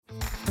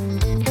Hello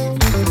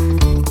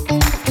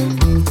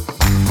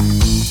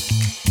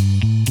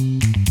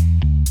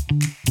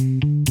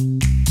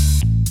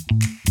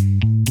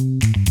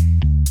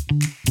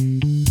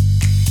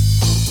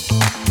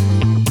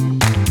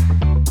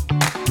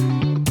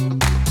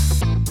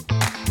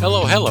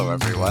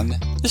everyone.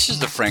 This is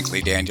the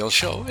Frankly Daniel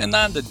Show, and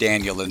I'm the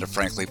Daniel in the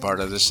Frankly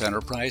part of this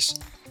enterprise.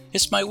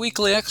 It's my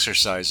weekly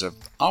exercise of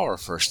our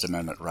First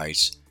Amendment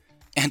rights,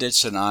 and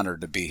it's an honor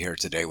to be here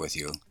today with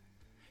you.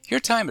 Your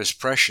time is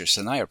precious,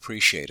 and I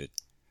appreciate it.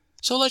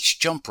 So let's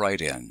jump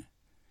right in.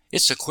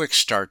 It's a quick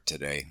start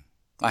today.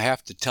 I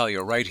have to tell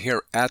you right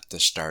here at the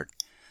start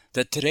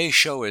that today's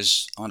show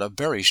is on a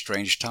very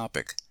strange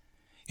topic.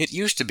 It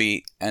used to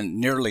be a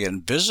nearly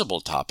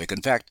invisible topic.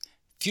 In fact,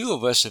 few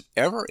of us have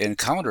ever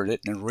encountered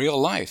it in real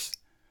life.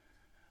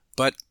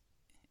 But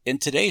in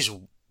today's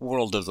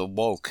world of the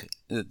woke,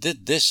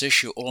 this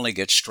issue only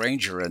gets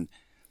stranger and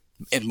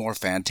more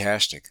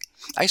fantastic.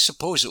 I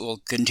suppose it will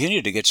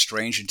continue to get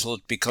strange until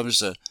it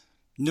becomes a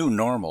new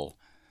normal.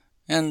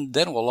 And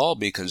then we'll all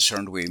be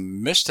concerned we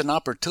missed an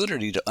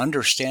opportunity to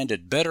understand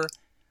it better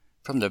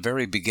from the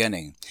very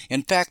beginning.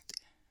 In fact,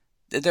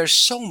 there's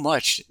so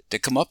much to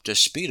come up to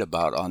speed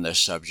about on this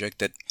subject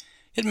that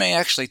it may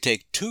actually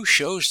take 2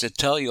 shows to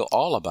tell you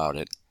all about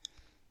it.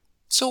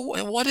 So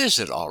what is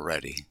it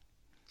already?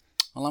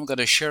 Well, I'm going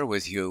to share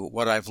with you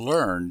what I've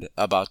learned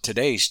about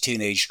today's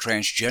teenage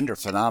transgender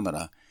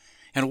phenomena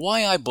and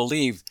why I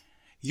believe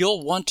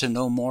you'll want to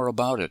know more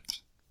about it.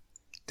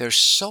 There's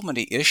so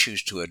many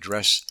issues to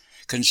address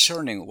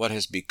concerning what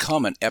has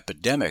become an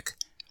epidemic,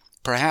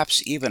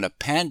 perhaps even a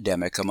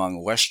pandemic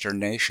among Western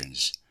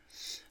nations.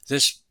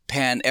 This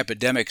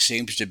pan-epidemic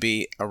seems to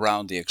be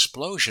around the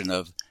explosion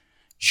of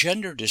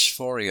gender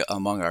dysphoria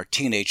among our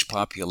teenage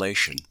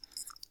population,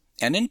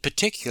 and in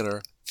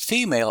particular,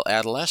 female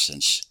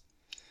adolescents.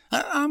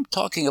 I'm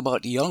talking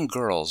about young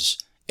girls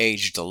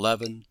aged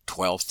 11,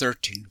 12,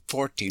 13,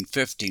 14,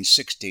 15,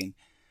 16,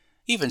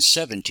 even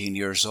 17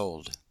 years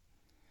old.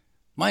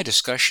 My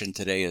discussion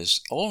today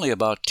is only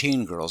about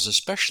teen girls,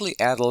 especially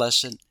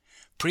adolescent,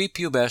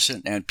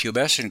 prepubescent, and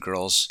pubescent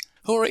girls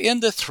who are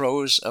in the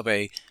throes of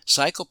a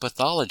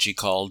psychopathology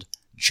called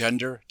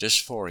gender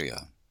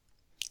dysphoria.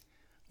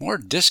 More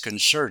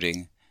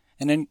disconcerting,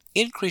 an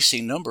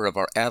increasing number of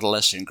our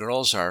adolescent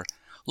girls are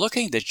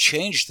looking to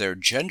change their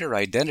gender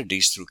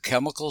identities through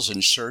chemicals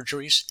and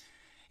surgeries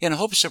in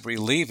hopes of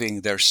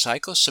relieving their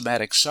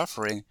psychosomatic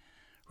suffering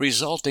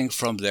resulting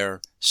from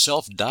their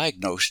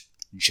self-diagnosed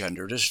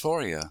gender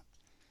dysphoria.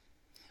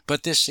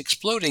 But this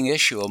exploding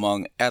issue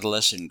among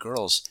adolescent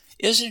girls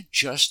isn't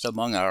just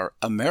among our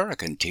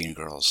American teen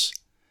girls.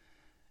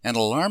 An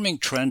alarming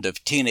trend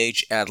of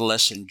teenage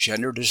adolescent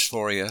gender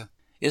dysphoria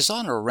is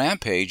on a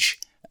rampage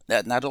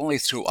that not only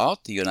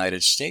throughout the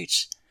United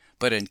States,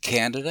 but in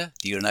Canada,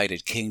 the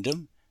United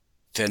Kingdom,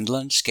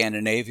 Finland,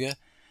 Scandinavia,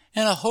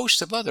 and a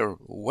host of other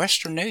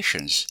Western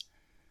nations.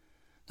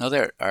 Now,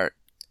 there are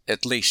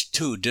at least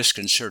 2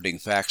 disconcerting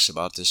facts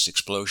about this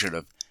explosion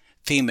of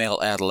female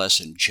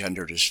adolescent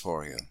gender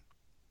dysphoria.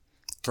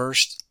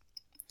 First,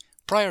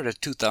 prior to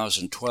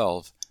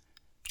 2012,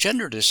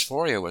 gender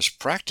dysphoria was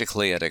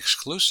practically an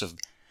exclusive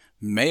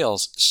male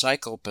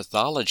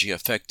psychopathology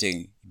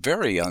affecting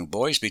very young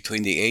boys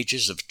between the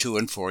ages of 2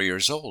 and 4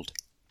 years old.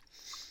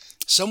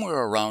 Somewhere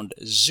around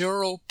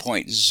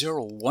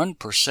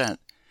 0.01%,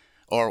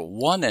 or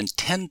 1 in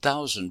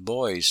 10,000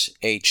 boys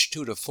aged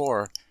 2 to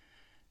 4,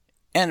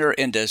 enter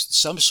into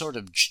some sort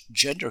of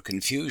gender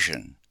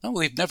confusion. Now,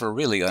 we've never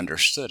really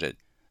understood it.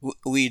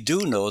 We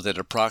do know that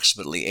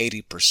approximately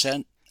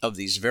 80% of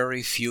these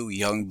very few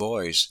young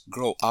boys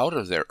grow out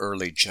of their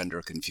early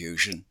gender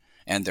confusion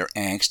and their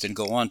angst and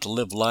go on to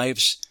live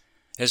lives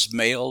as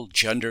male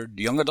gendered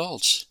young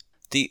adults.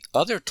 The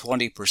other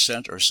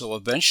 20% or so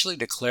eventually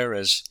declare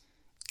as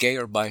gay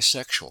or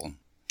bisexual.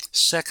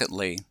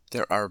 Secondly,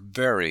 there are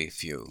very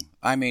few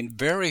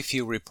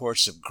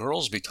reports of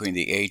girls between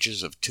the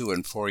ages of 2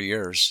 and 4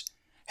 years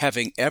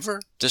having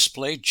ever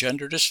displayed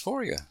gender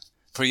dysphoria.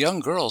 For young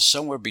girls,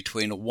 somewhere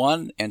between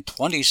 1 and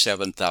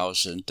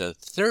 27,000 to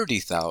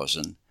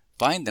 30,000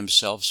 find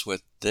themselves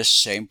with this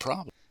same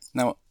problem.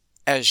 Now,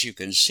 as you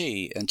can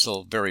see,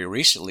 until very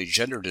recently,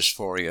 gender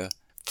dysphoria,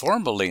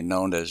 formerly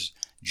known as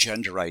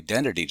gender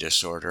identity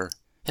disorder,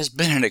 has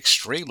been an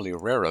extremely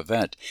rare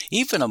event,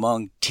 even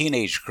among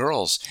teenage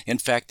girls. In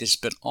fact, it's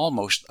been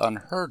almost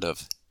unheard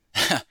of.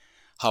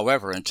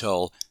 However,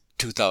 until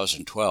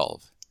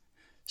 2012.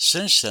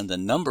 Since then, the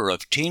number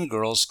of teen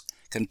girls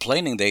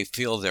complaining they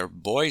feel they're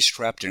boys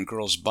trapped in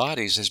girls'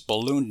 bodies has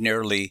ballooned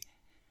nearly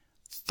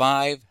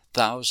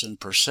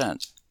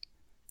 5,000%.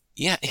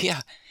 Yeah.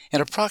 In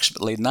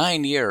approximately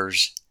 9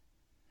 years,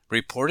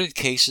 reported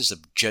cases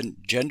of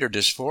gender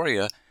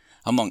dysphoria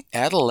among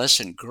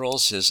adolescent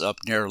girls is up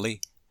nearly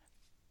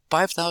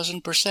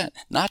 5,000%,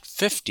 not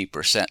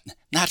 50%,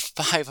 not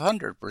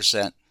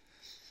 500%,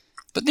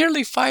 but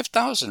nearly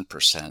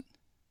 5,000%.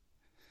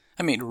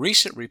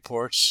 Recent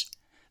reports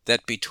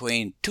that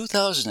between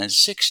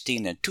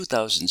 2016 and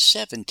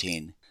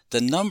 2017,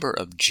 the number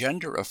of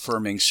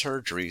gender-affirming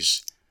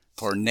surgeries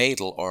for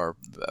natal or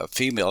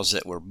females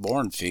that were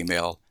born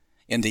female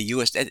in the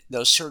U.S.,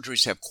 those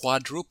surgeries have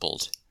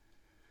quadrupled.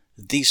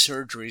 These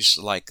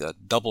surgeries like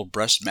double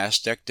breast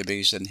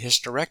mastectomies and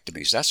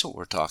hysterectomies, that's what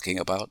we're talking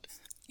about.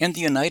 In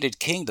the United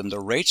Kingdom, the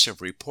rates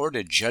of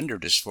reported gender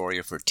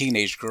dysphoria for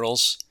teenage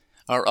girls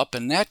are up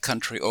in that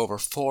country over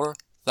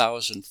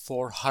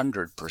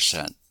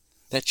 4,400%.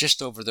 That's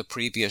just over the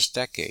previous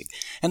decade.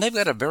 And they've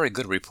got a very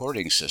good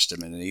reporting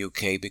system in the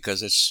UK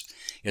because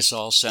it's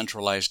all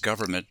centralized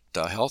government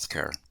health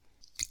care.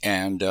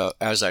 And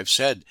as I've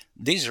said,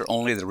 these are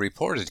only the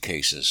reported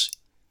cases.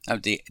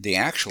 The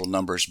actual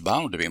number is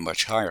bound to be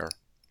much higher.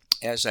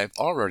 As I've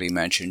already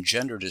mentioned,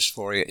 gender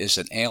dysphoria is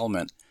an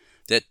ailment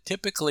that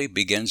typically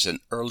begins in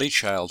early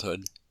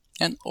childhood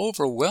and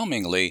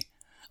overwhelmingly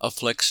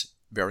afflicts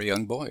very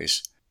young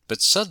boys.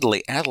 But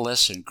suddenly,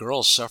 adolescent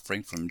girls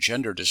suffering from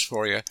gender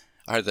dysphoria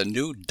are the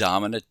new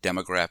dominant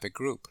demographic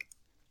group.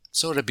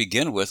 So to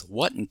begin with,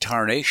 what in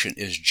tarnation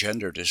is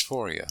gender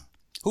dysphoria?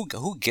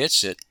 Who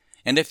gets it?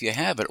 And if you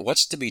have it,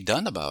 what's to be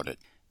done about it?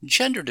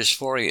 Gender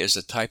dysphoria is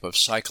a type of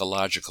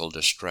psychological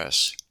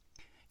distress.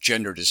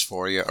 Gender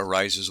dysphoria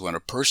arises when a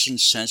person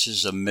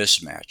senses a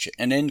mismatch,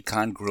 an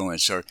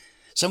incongruence, or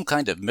some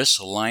kind of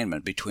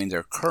misalignment between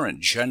their current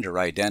gender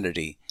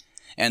identity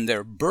and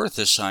their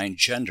birth-assigned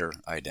gender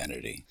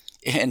identity.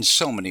 In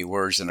so many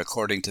words, and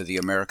according to the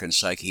American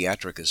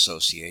Psychiatric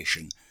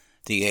Association,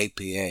 the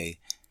APA,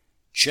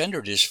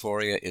 gender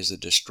dysphoria is a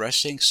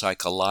distressing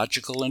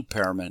psychological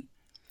impairment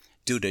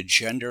due to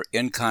gender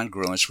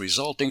incongruence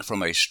resulting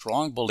from a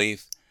strong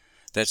belief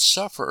that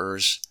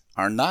sufferers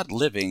are not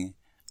living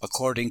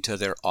according to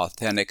their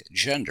authentic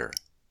gender.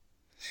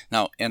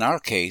 Now, in our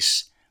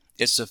case,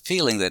 it's the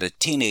feeling that a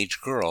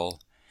teenage girl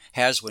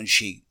has when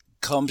she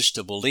comes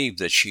to believe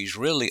that she's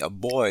really a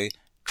boy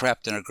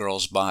trapped in a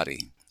girl's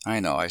body. I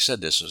know, I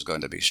said this was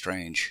going to be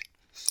strange.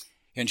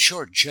 In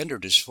short, gender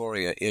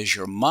dysphoria is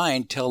your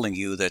mind telling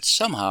you that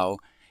somehow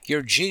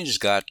your genes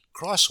got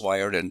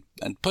cross-wired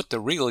and put the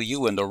real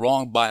you in the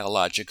wrong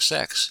biologic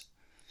sex.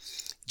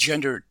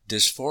 Gender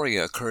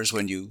dysphoria occurs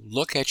when you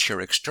look at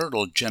your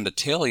external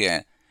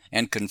genitalia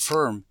and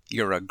confirm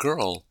you're a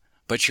girl,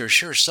 but you're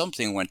sure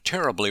something went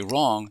terribly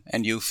wrong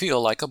and you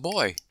feel like a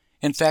boy.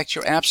 In fact,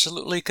 you're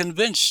absolutely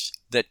convinced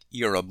that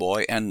you're a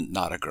boy and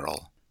not a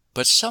girl.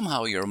 But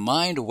somehow your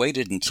mind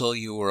waited until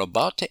you were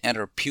about to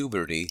enter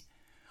puberty,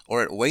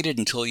 or it waited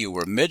until you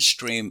were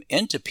midstream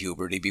into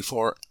puberty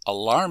before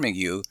alarming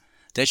you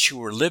that you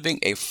were living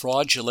a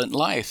fraudulent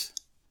life.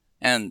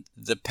 And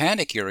the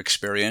panic you're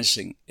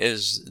experiencing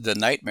is the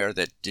nightmare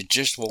that it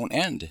just won't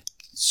end.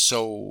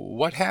 So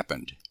what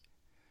happened?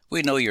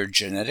 We know your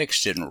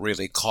genetics didn't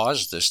really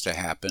cause this to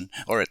happen,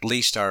 or at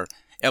least our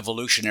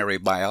evolutionary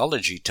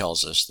biology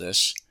tells us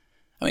this.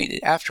 I mean,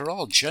 after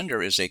all,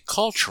 gender is a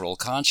cultural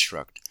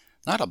construct,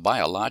 not a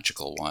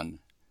biological one.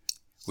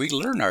 We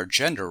learn our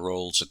gender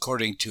roles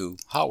according to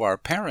how our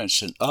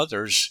parents and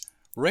others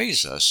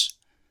raise us,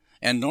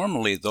 and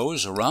normally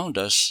those around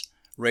us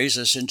raise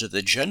us into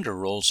the gender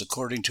roles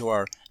according to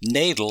our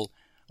natal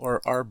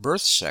or our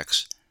birth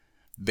sex.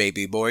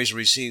 Baby boys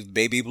receive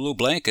baby blue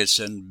blankets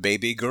and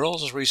baby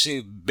girls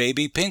receive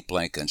baby pink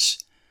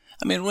blankets.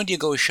 I mean, when you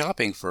go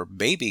shopping for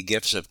baby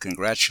gifts of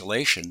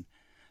congratulation,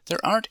 there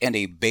aren't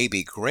any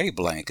baby gray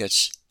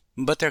blankets,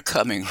 but they're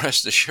coming,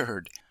 rest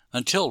assured.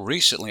 Until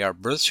recently, our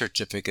birth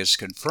certificates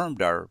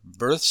confirmed our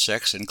birth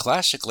sex and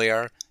classically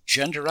our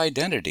gender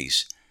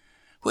identities.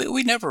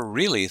 We never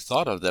really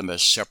thought of them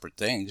as separate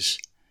things.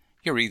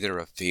 You're either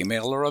a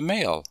female or a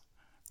male.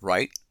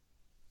 Right?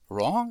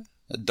 Wrong?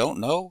 Don't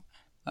know?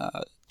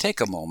 Take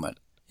a moment.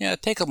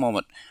 Take a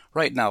moment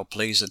right now,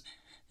 please, and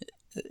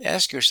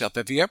ask yourself,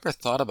 have you ever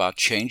thought about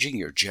changing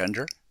your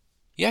gender?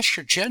 Yes,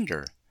 your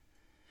gender.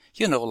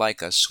 You know,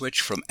 like a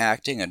switch from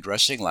acting and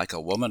dressing like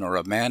a woman or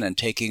a man and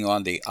taking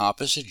on the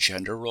opposite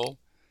gender role?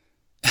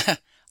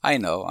 I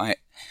know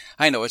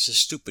it's a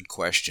stupid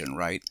question,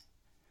 right?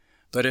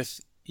 But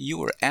if you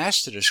were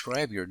asked to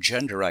describe your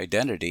gender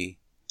identity,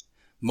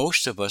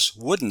 most of us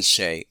wouldn't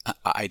say,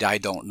 I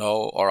don't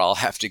know, or I'll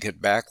have to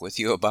get back with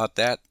you about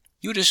that.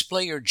 You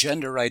display your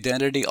gender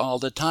identity all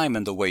the time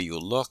in the way you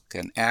look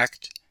and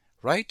act,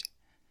 right?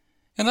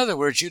 In other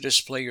words, you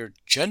display your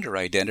gender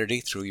identity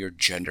through your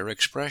gender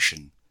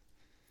expression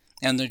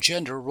and the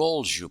gender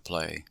roles you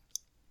play.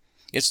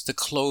 It's the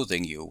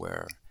clothing you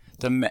wear,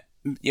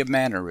 your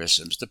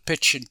mannerisms, the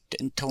pitch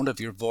and tone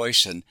of your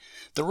voice, and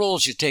the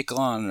roles you take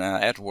on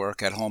at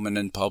work, at home, and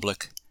in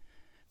public.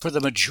 For the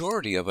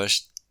majority of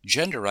us,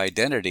 gender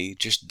identity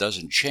just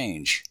doesn't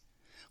change.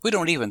 We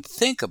don't even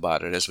think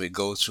about it as we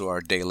go through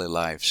our daily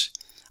lives.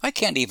 I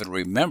can't even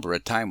remember a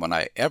time when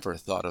I ever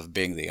thought of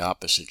being the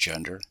opposite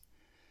gender.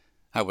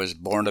 I was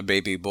born a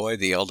baby boy,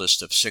 the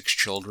eldest of 6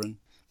 children.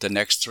 The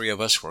next 3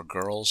 of us were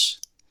girls.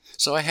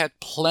 So I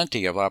had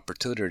plenty of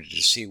opportunity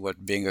to see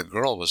what being a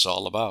girl was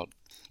all about.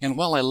 And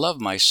while I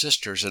love my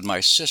sisters and my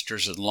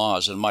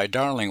sisters-in-laws and my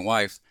darling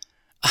wife,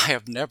 I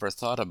have never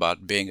thought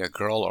about being a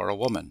girl or a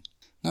woman.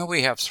 Now,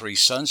 we have 3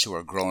 sons who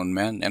are grown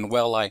men, and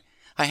well,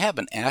 I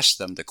haven't asked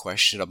them the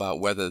question about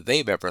whether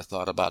they've ever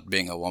thought about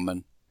being a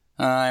woman.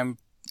 I'm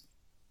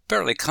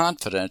fairly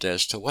confident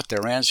as to what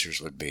their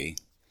answers would be.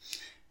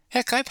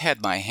 Heck, I've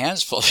had my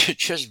hands full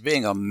just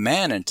being a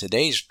man in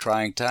today's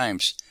trying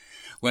times,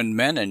 when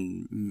men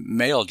and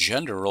male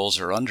gender roles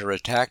are under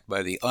attack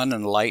by the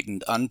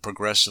unenlightened,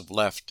 unprogressive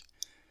left.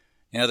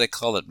 They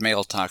call it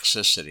male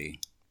toxicity.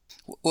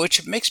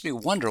 Which makes me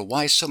wonder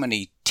why so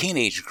many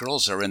teenage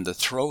girls are in the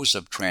throes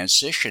of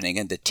transitioning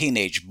into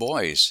teenage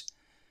boys.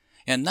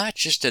 And not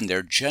just in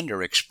their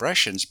gender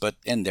expressions, but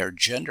in their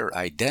gender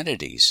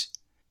identities.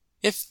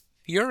 If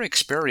your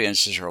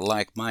experiences are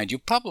like mine, you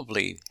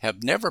probably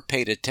have never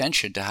paid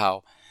attention to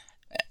how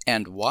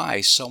and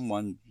why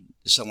someone's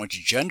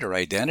gender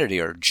identity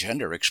or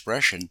gender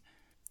expression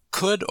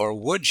could or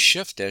would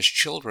shift as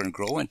children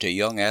grow into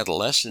young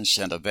adolescents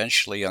and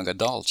eventually young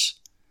adults.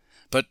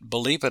 But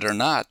believe it or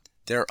not,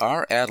 there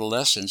are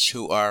adolescents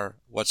who are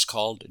what's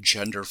called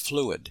gender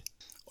fluid,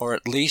 or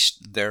at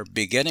least they're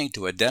beginning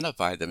to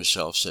identify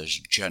themselves as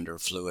gender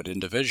fluid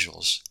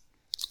individuals.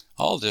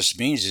 All this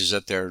means is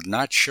that they're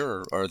not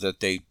sure or that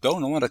they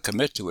don't want to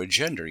commit to a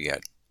gender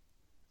yet.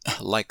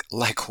 Like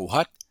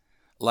what?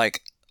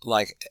 Like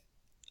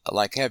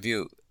have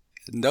you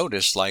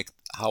noticed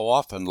how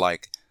often the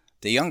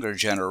younger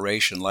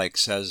generation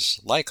says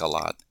a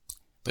lot?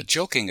 But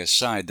joking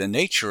aside, the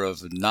nature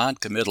of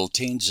non-committal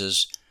teens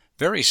is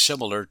very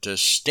similar to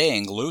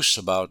staying loose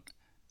about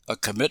a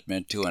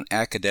commitment to an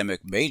academic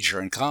major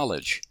in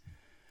college.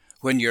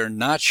 When you're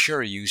not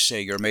sure, you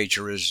say your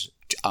major is,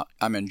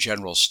 I'm in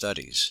general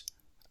studies,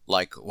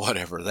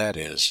 whatever that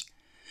is.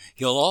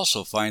 You'll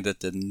also find that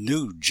the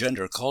new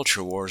gender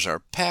culture wars are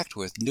packed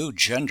with new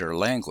gender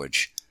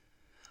language.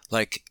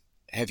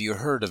 Have you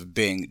heard of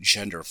being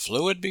gender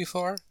fluid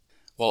before?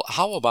 Well,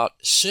 how about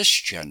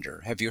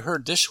cisgender? Have you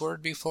heard this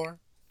word before?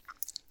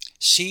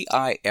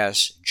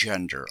 CIS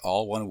gender,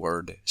 all one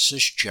word,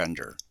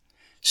 cisgender.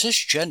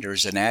 Cisgender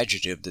is an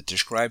adjective that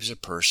describes a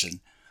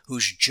person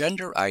whose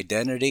gender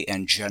identity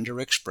and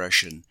gender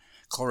expression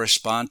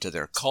correspond to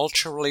their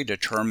culturally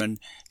determined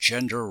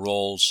gender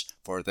roles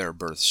for their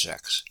birth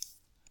sex.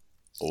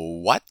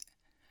 What?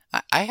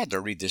 I had to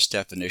read this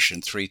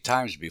definition 3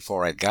 times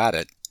before I got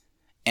it.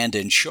 And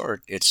in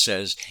short, it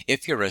says,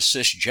 if you're a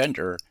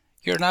cisgender,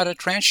 you're not a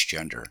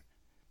transgender.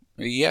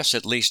 Yes,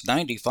 at least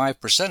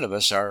 95% of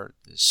us are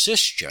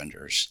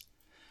cisgenders.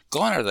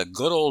 Gone are the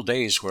good old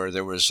days where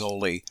there was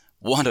only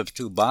one of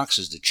 2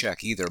 boxes to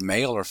check, either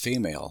male or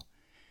female.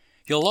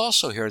 You'll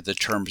also hear the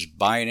terms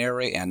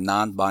binary and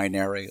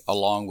non-binary,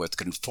 along with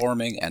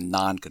conforming and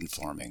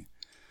non-conforming.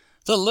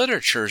 The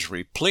literature is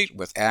replete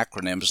with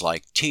acronyms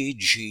like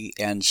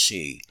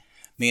TGNC,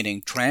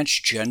 meaning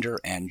transgender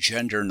and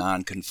gender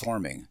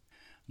non-conforming.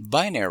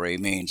 Binary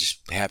means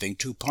having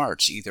 2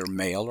 parts, either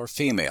male or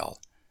female.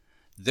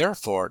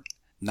 Therefore,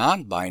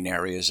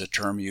 non-binary is a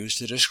term used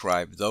to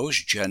describe those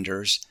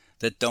genders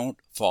that don't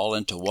fall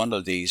into one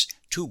of these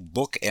 2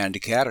 bookend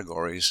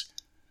categories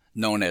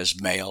known as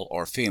male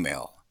or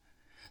female.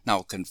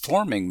 Now,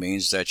 conforming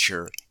means that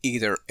you're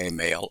either a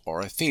male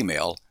or a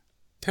female,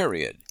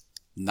 period.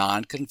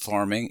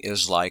 Non-conforming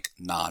is like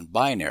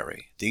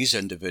non-binary. These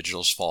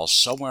individuals fall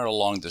somewhere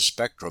along the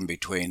spectrum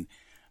between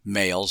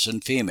males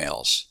and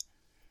females.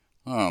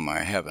 Oh, my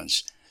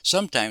heavens.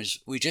 Sometimes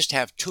we just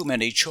have too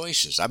many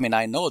choices.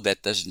 I know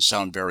that doesn't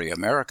sound very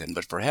American,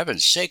 but for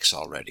heaven's sakes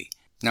already.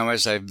 Now,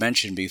 as I've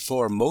mentioned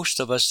before, most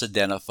of us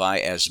identify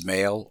as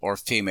male or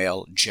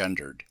female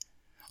gendered,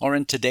 or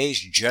in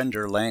today's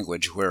gender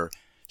language, we're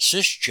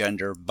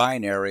cisgender,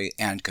 binary,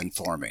 and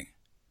conforming.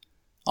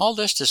 All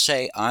this to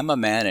say, I'm a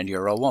man and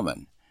you're a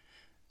woman.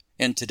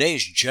 In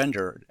today's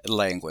gender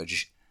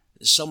language,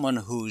 someone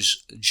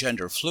who's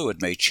gender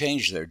fluid may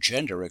change their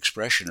gender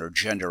expression or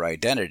gender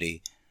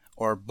identity,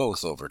 or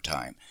both over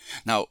time.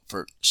 Now,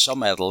 for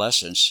some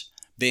adolescents,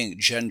 being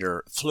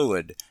gender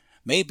fluid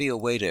may be a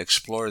way to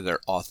explore their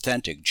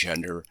authentic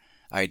gender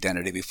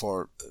identity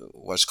before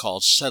what's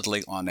called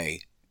settling on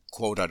a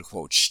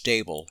quote-unquote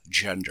stable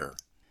gender.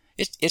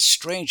 It's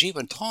strange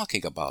even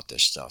talking about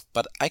this stuff,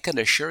 but I can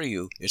assure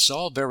you it's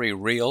all very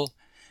real,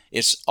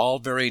 it's all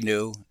very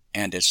new,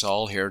 and it's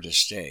all here to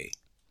stay.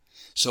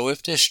 So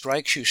if this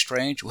strikes you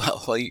strange,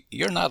 well,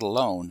 you're not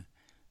alone.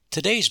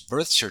 Today's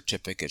birth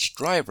certificates,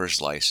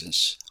 driver's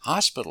license,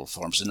 hospital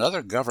forms, and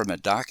other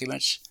government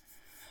documents,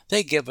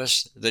 they give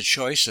us the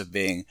choice of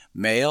being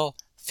male,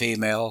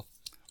 female,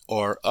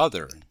 or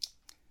other.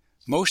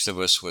 Most of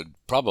us would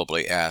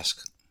probably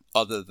ask,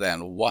 other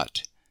than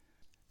what?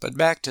 But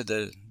back to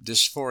the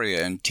dysphoria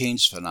in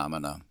teens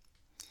phenomena.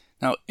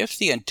 Now, if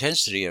the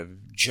intensity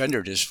of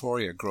gender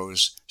dysphoria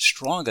grows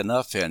strong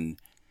enough in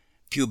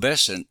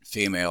pubescent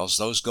females,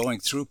 those going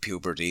through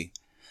puberty,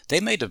 they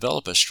may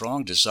develop a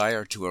strong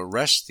desire to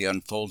arrest the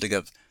unfolding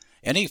of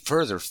any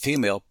further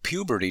female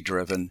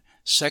puberty-driven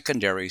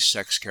secondary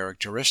sex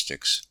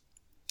characteristics.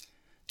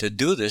 To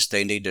do this,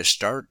 they need to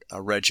start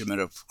a regimen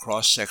of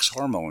cross-sex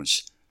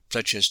hormones,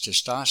 such as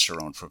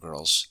testosterone for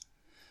girls,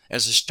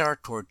 as a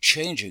start toward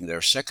changing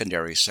their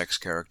secondary sex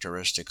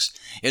characteristics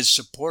in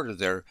support of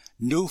their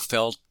new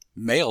felt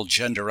male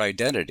gender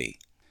identity.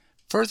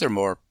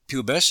 Furthermore,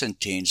 pubescent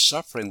teens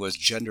suffering with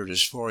gender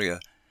dysphoria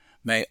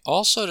may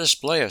also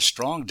display a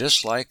strong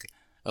dislike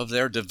of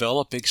their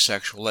developing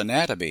sexual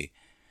anatomy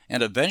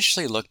and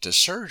eventually look to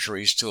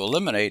surgeries to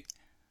eliminate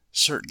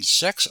certain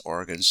sex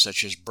organs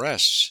such as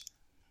breasts.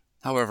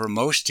 However,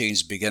 most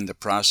teens begin the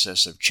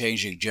process of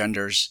changing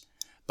genders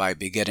by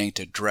beginning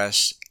to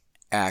dress,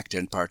 act,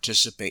 and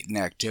participate in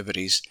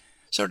activities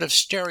sort of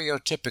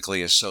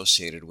stereotypically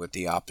associated with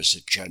the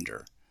opposite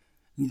gender.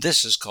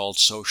 This is called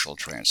social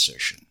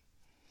transition.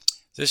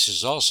 This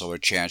is also a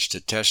chance to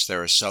test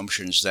their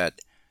assumptions that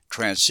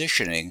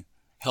transitioning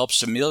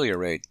helps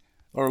ameliorate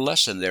or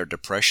lessen their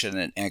depression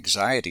and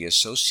anxiety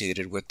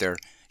associated with their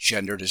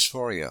gender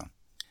dysphoria.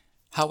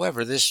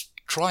 However, this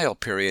trial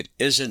period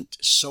isn't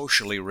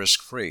socially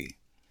risk-free.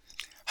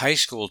 High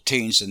school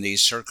teens in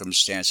these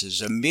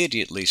circumstances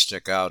immediately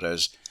stick out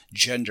as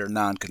gender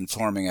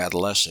non-conforming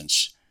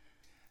adolescents.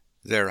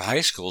 Their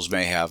high schools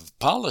may have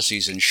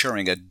policies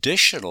ensuring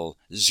additional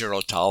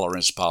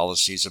zero-tolerance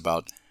policies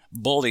about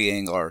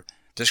bullying or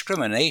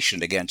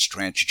discrimination against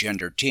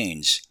transgender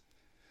teens.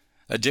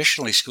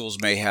 Additionally,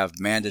 schools may have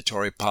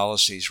mandatory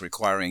policies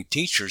requiring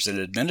teachers and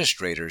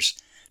administrators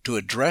to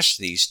address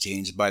these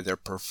teens by their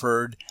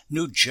preferred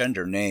new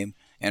gender name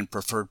and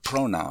preferred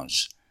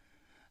pronouns.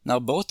 Now,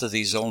 both of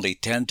these only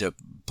tend to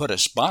put a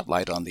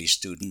spotlight on these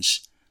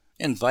students,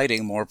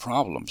 inviting more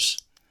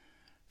problems.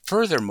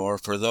 Furthermore,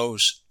 for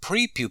those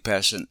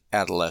prepubescent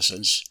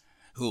adolescents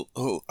who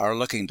are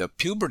looking to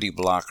puberty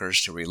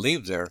blockers to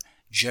relieve their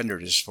gender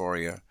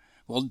dysphoria,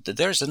 well,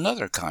 there's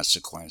another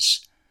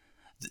consequence.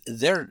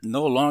 They're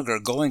no longer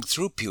going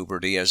through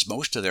puberty as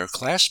most of their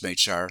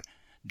classmates are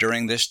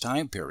during this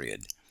time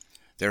period.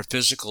 Their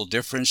physical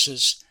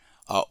differences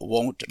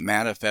won't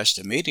manifest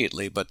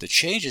immediately, but the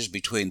changes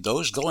between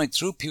those going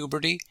through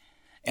puberty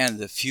and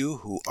the few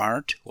who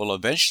aren't will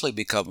eventually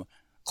become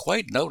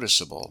quite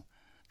noticeable,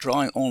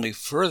 drawing only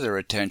further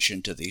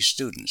attention to these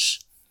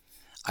students.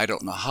 I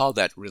don't know how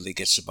that really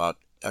gets about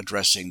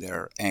addressing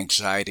their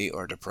anxiety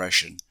or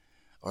depression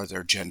or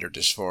their gender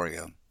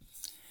dysphoria.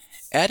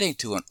 Adding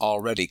to an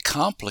already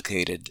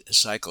complicated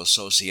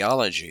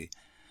psychosociology,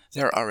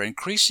 there are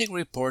increasing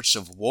reports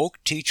of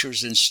woke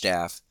teachers and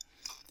staff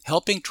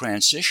helping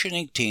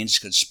transitioning teens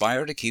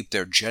conspire to keep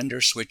their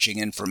gender-switching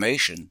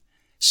information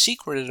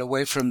secreted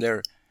away from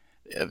their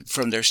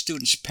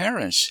students'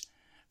 parents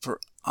for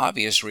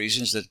obvious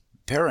reasons that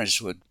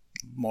parents would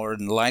more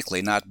than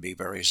likely not be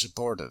very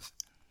supportive.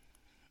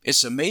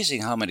 It's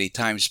amazing how many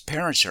times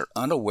parents are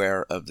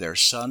unaware of their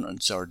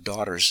son's or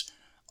daughter's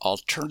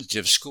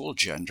alternative school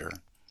gender.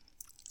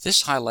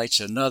 This highlights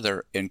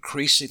another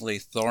increasingly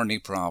thorny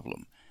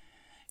problem.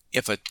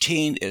 If a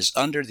teen is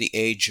under the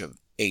age of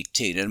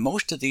 18, and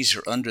most of these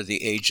are under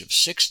the age of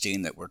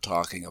 16 that we're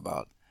talking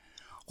about,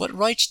 what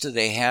rights do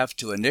they have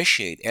to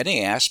initiate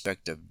any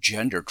aspect of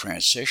gender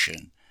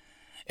transition?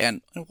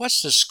 And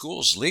what's the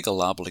school's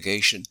legal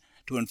obligation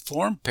to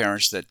inform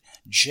parents that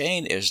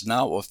Jane is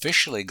now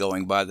officially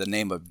going by the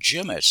name of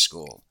Jim at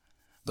school?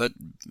 But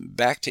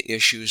back to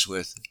issues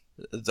with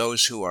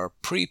those who are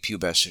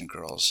prepubescent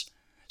girls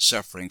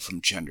suffering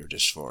from gender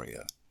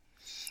dysphoria.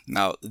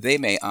 Now, they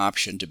may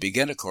option to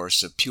begin a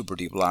course of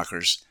puberty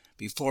blockers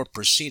before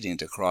proceeding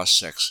to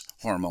cross-sex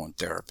hormone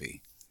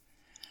therapy.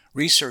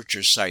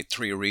 Researchers cite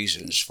 3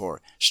 reasons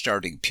for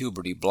starting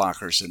puberty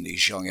blockers in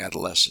these young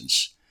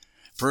adolescents.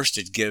 First,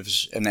 it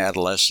gives an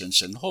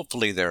adolescent and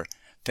hopefully their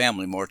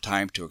family more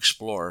time to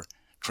explore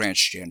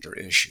transgender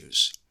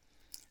issues.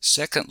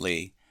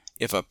 Secondly,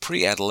 if a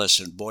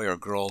pre-adolescent boy or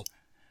girl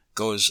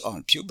goes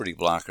on puberty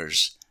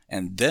blockers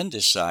and then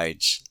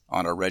decides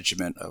on a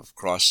regimen of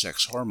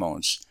cross-sex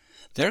hormones,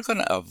 they're going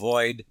to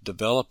avoid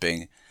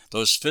developing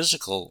those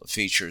physical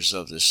features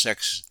of the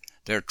sex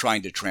they're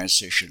trying to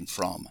transition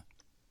from.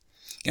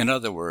 In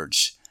other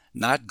words,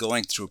 not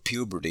going through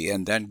puberty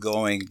and then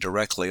going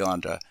directly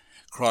onto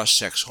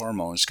cross-sex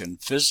hormones can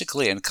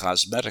physically and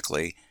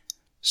cosmetically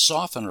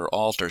soften or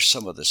alter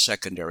some of the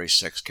secondary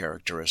sex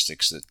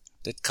characteristics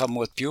that come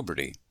with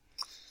puberty.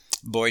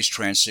 Boys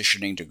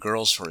transitioning to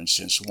girls, for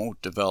instance,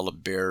 won't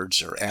develop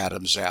beards or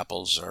Adam's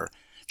apples or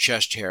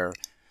chest hair.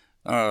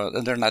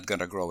 They're not going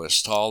to grow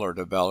as tall or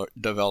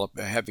develop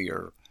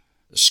heavier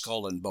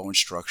skull and bone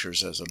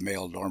structures as a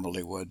male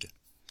normally would.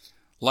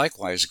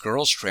 Likewise,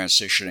 girls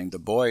transitioning to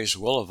boys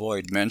will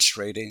avoid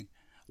menstruating,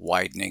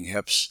 widening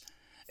hips,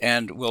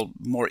 and will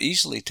more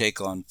easily take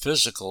on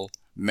physical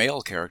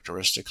male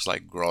characteristics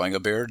like growing a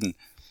beard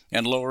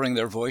and lowering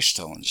their voice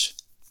tones.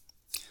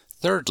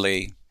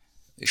 Thirdly,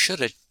 should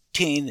a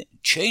teen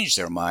change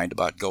their mind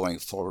about going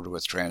forward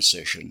with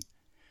transition,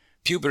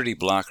 puberty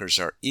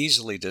blockers are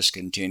easily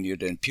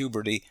discontinued and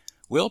puberty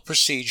will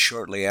proceed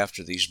shortly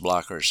after these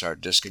blockers are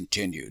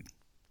discontinued.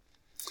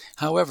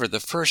 However, the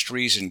first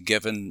reason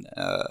given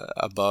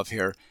above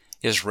here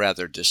is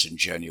rather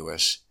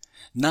disingenuous.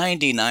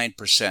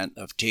 99%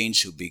 of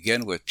teens who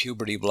begin with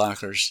puberty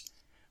blockers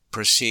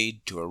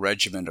proceed to a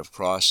regimen of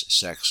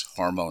cross-sex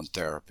hormone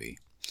therapy.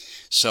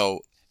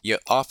 So you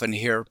often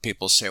hear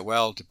people say,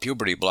 well, the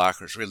puberty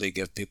blockers really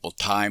give people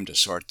time to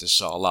sort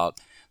this all out.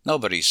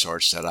 Nobody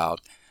sorts it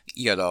out,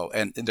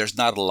 and there's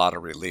not a lot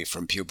of relief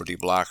from puberty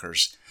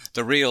blockers.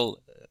 The real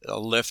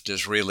lift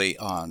is really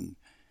on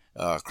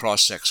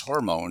cross-sex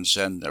hormones,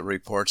 and the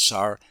reports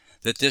are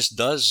that this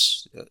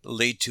does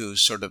lead to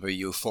sort of a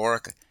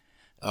euphoric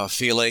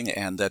feeling,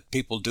 and that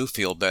people do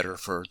feel better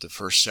for the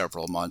first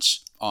several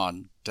months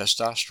on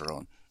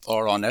testosterone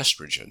or on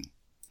estrogen.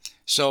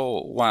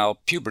 So while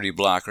puberty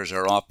blockers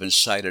are often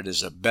cited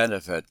as a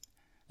benefit,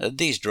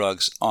 these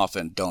drugs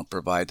often don't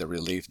provide the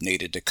relief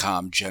needed to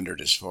calm gender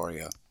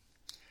dysphoria.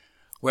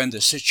 When the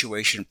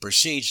situation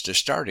proceeds to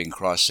starting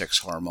cross-sex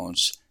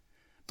hormones,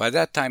 by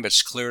that time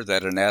it's clear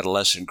that an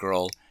adolescent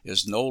girl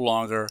is no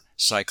longer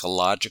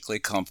psychologically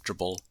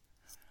comfortable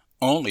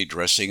only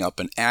dressing up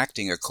and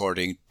acting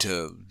according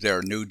to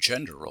their new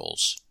gender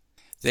roles.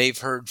 They've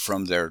heard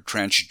from their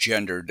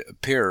transgendered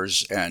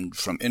peers and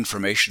from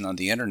information on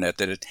the internet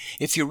that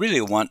if you really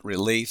want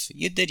relief,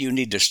 then you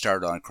need to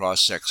start on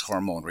cross-sex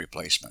hormone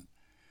replacement.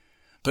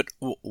 But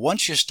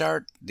once you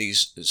start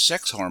these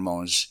sex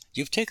hormones,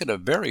 you've taken a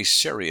very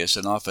serious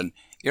and often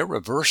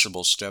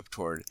irreversible step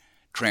toward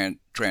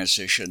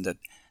transition that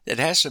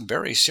has some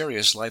very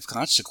serious life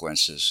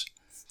consequences.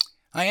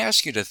 I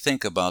ask you to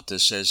think about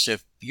this as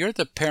if you're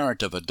the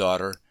parent of a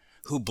daughter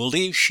who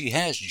believes she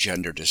has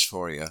gender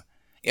dysphoria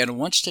and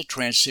wants to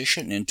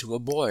transition into a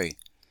boy.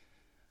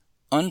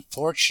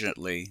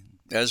 Unfortunately,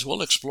 as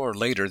we'll explore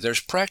later, there's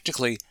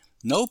practically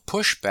no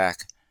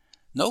pushback,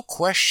 no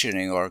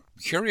questioning or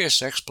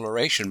curious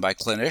exploration by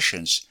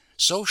clinicians,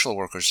 social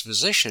workers,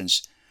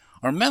 physicians,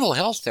 or mental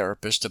health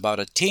therapists about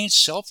a teen's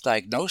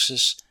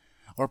self-diagnosis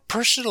or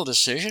personal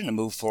decision to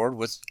move forward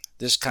with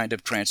this kind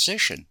of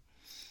transition.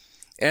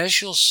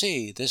 As you'll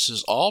see, this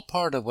is all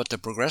part of what the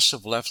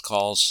progressive left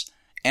calls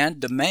and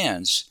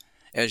demands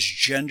as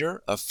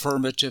gender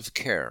affirmative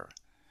care.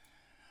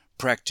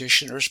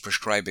 Practitioners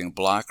prescribing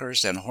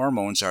blockers and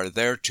hormones are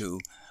there to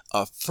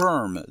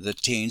affirm the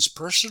teen's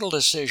personal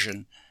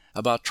decision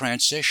about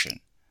transition.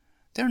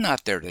 They're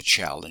not there to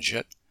challenge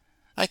it.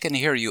 I can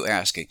hear you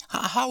asking,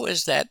 how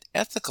is that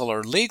ethical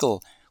or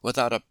legal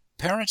without a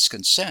parent's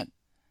consent?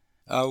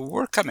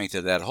 We're coming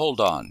to that. Hold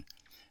on.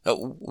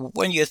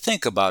 When you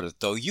think about it,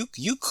 though,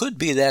 you could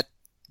be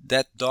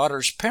that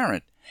daughter's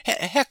parent.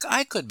 Heck,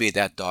 I could be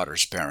that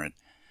daughter's parent.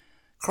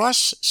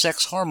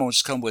 Cross-sex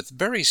hormones come with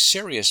very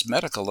serious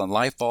medical and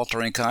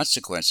life-altering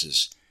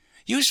consequences.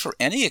 Used for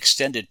any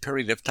extended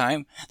period of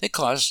time, they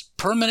cause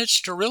permanent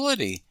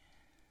sterility.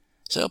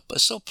 So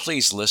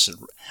please listen.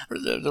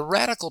 The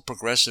radical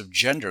progressive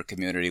gender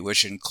community,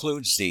 which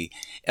includes the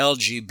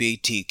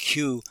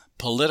LGBTQ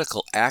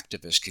political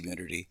activist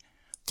community,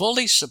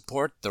 fully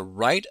support the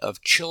right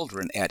of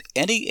children at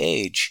any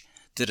age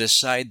to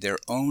decide their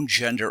own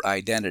gender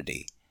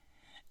identity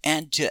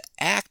and to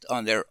act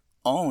on their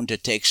own to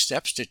take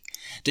steps to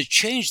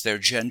change their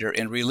gender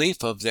in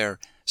relief of their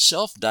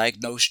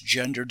self-diagnosed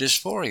gender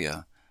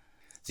dysphoria.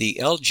 The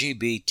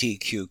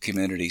LGBTQ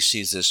community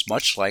sees this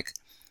much like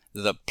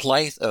the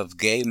plight of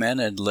gay men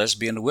and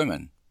lesbian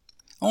women.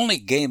 Only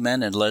gay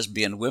men and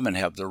lesbian women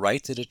have the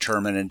right to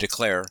determine and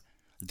declare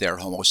their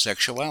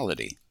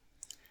homosexuality.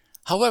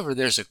 However,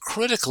 there's a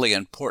critically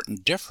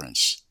important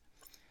difference.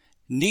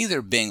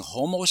 Neither being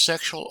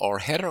homosexual or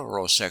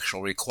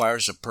heterosexual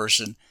requires a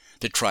person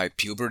to try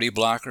puberty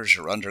blockers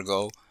or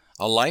undergo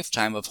a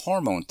lifetime of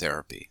hormone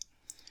therapy.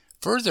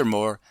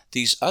 Furthermore,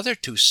 these other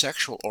two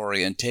sexual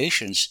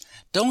orientations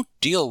don't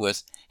deal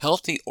with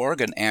healthy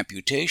organ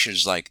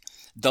amputations like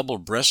double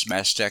breast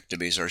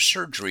mastectomies or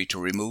surgery to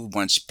remove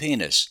one's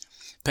penis,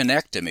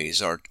 penectomies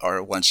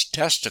or one's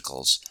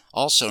testicles,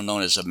 also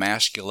known as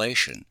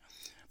emasculation,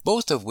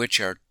 both of which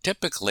are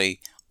typically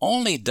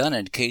only done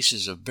in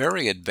cases of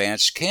very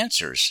advanced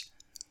cancers,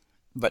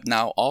 but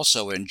now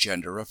also in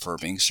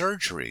gender-affirming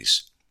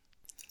surgeries.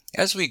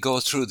 As we go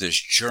through this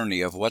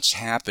journey of what's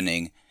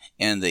happening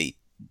in the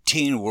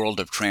teen world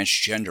of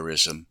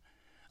transgenderism,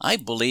 I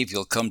believe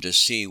you'll come to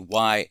see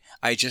why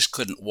I just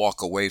couldn't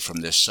walk away from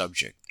this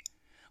subject.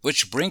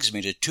 Which brings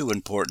me to two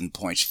important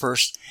points.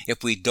 First,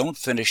 if we don't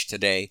finish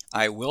today,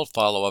 I will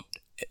follow up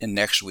in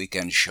next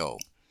weekend's show.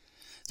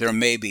 There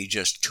may be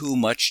just too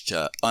much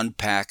to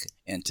unpack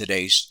in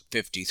today's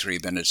 53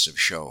 minutes of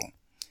show.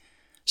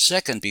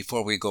 Second,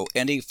 before we go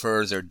any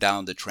further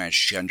down the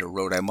transgender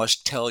road, I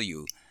must tell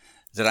you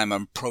that I'm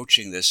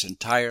approaching this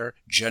entire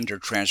gender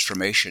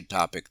transformation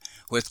topic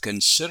with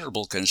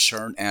considerable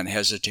concern and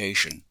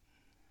hesitation.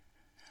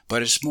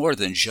 But it's more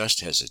than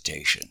just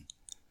hesitation.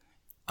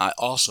 I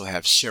also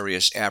have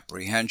serious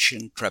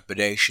apprehension,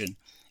 trepidation,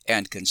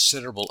 and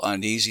considerable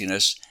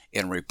uneasiness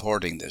in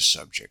reporting this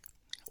subject.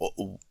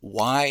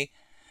 Why?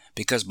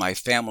 Because my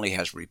family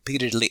has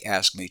repeatedly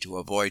asked me to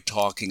avoid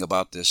talking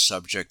about this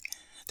subject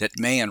that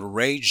may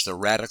enrage the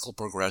radical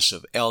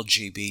progressive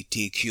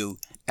LGBTQ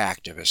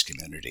activist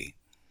community.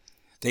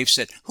 They've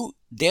said, who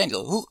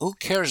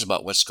cares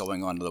about what's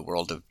going on in the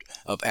world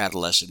of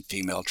adolescent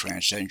female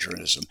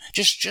transgenderism?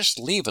 Just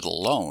leave it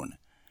alone.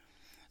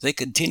 They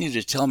continue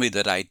to tell me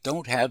that I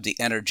don't have the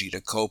energy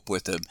to cope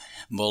with the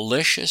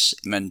malicious,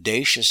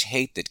 mendacious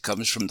hate that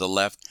comes from the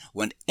left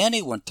when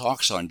anyone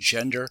talks on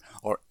gender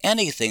or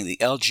anything the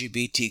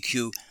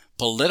LGBTQ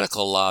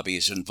political lobby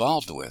is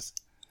involved with.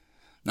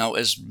 Now,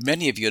 as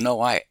many of you know,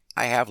 I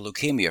have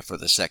leukemia for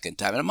the second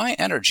time, and my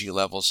energy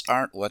levels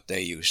aren't what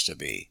they used to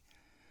be.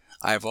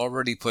 I've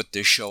already put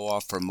this show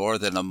off for more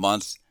than a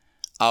month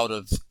out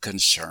of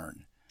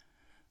concern.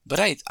 But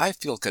I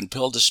feel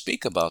compelled to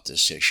speak about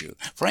this issue.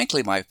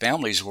 Frankly, my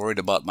family's worried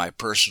about my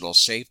personal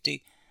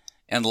safety,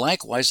 and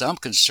likewise, I'm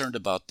concerned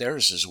about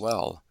theirs as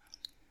well.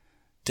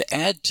 To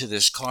add to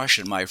this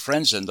caution, my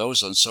friends and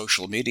those on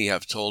social media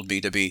have told me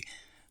to be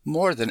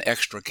more than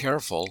extra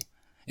careful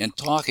in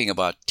talking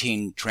about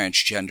teen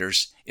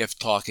transgenders, if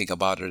talking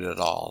about it at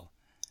all.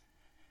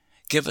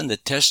 Given the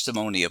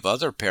testimony of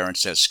other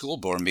parents at school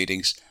board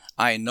meetings,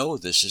 I know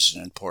this is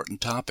an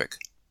important topic.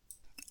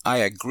 I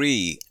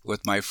agree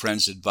with my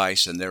friends'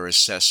 advice and their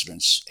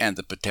assessments and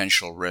the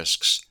potential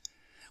risks.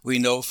 We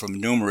know from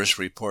numerous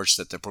reports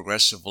that the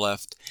progressive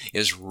left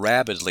is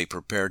rabidly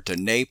prepared to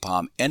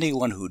napalm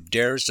anyone who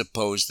dares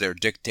oppose their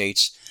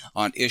dictates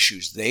on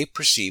issues they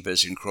perceive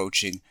as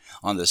encroaching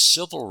on the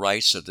civil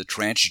rights of the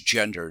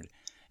transgendered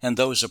and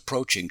those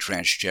approaching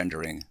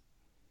transgendering.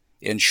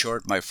 In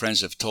short, my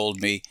friends have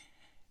told me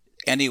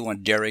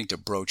anyone daring to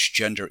broach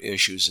gender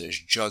issues is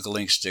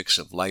juggling sticks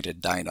of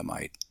lighted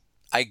dynamite.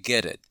 I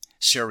get it,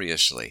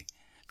 seriously.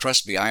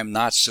 Trust me, I am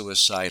not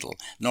suicidal,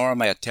 nor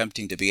am I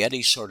attempting to be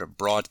any sort of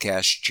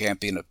broadcast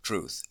champion of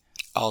truth.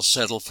 I'll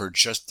settle for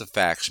just the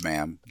facts,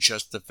 ma'am,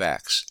 just the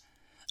facts.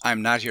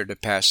 I'm not here to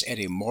pass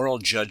any moral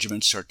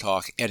judgments or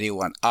talk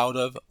anyone out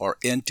of or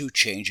into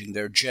changing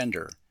their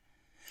gender.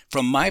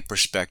 From my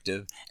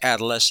perspective,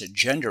 adolescent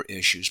gender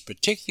issues,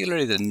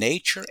 particularly the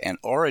nature and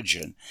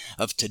origin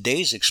of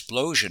today's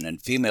explosion in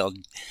female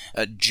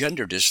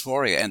gender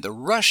dysphoria and the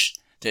rush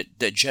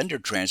that gender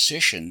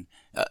transition,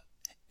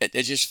 it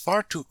is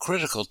far too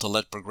critical to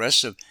let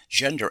progressive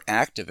gender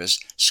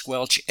activists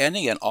squelch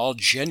any and all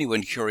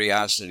genuine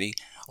curiosity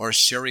or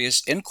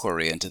serious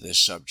inquiry into this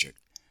subject.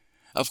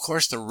 Of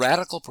course, the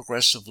radical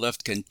progressive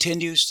left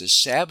continues to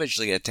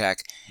savagely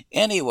attack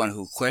anyone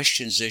who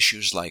questions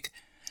issues like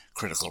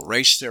critical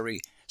race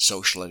theory,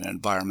 social and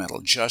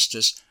environmental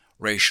justice,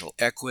 racial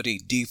equity,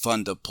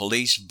 defund the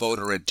police,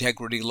 voter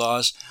integrity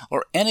laws,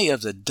 or any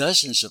of the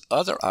dozens of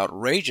other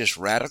outrageous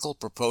radical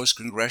proposed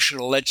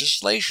congressional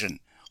legislation.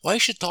 Why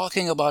should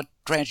talking about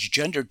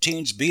transgender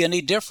teens be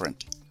any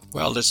different?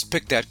 Well, let's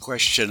pick that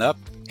question up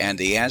and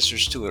the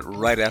answers to it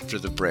right after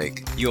the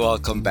break. You all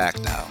come back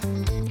now.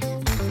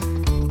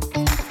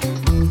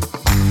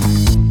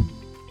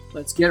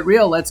 Let's get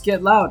real, let's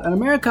get loud. On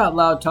America Out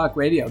Loud Talk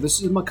Radio, this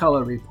is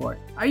McCullough Report.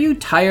 Are you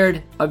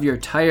tired of your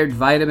tired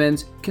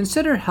vitamins?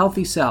 Consider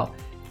Healthy Cell.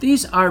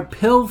 These are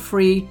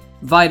pill-free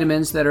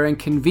vitamins that are in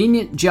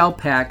convenient gel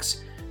packs.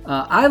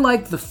 I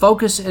like the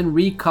Focus and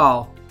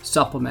Recall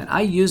supplement.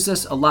 I use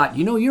this a lot.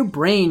 You know, your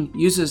brain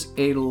uses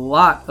a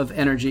lot of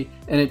energy,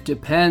 and it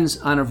depends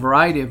on a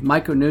variety of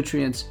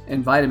micronutrients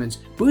and vitamins.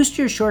 Boost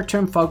your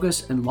short-term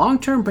focus and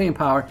long-term brain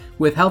power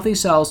with Healthy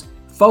Cell's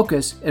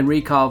Focus and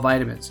Recall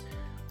vitamins.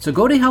 So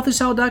go to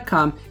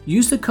healthycell.com,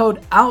 use the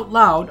code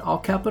OUTLOUD, all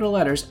capital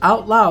letters,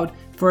 OUTLOUD,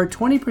 for a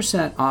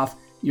 20% off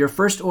your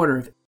first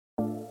order.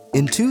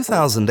 In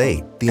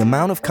 2008, the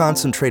amount of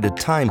concentrated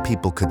time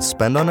people could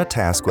spend on a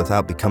task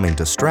without becoming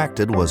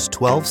distracted was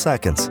 12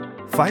 seconds.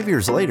 5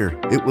 years later,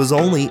 it was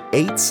only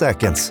 8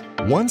 seconds,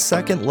 1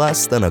 second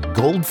less than a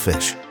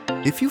goldfish.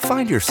 If you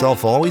find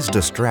yourself always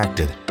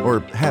distracted or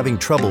having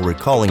trouble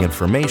recalling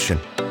information,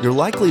 you're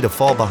likely to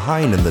fall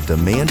behind in the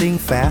demanding,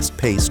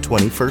 fast-paced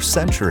 21st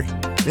century.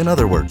 In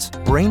other words,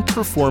 brain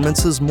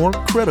performance is more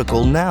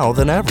critical now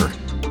than ever.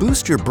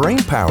 Boost your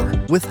brain power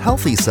with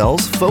Healthy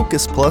Cell's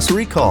Focus Plus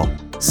Recall.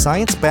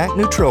 Science-backed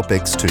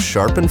nootropics to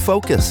sharpen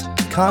focus,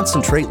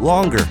 concentrate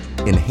longer,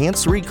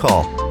 enhance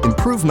recall,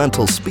 improve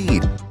mental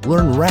speed,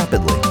 learn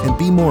rapidly, and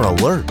be more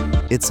alert.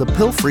 It's a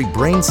pill-free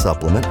brain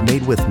supplement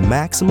made with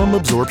maximum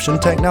absorption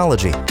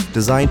technology,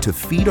 designed to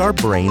feed our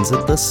brains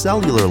at the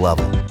cellular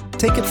level.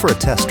 Take it for a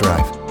test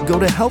drive. Go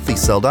to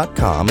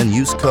healthycell.com and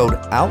use code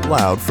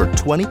OUTLOUD for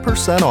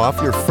 20%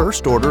 off your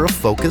first order of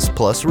Focus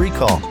Plus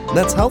Recall.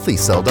 That's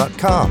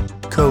healthycell.com.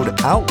 Code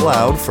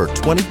OUTLOUD for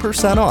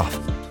 20% off.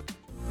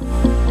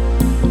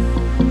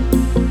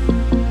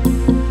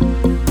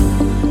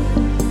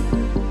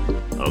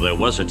 There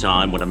was a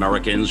time when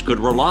Americans could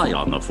rely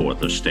on the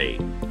Fourth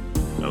Estate.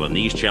 Well, in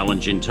these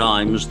challenging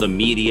times, the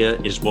media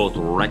is both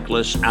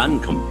reckless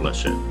and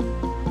complicit.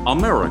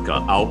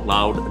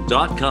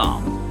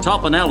 AmericaOutloud.com.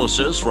 Top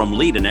analysis from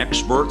leading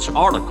experts,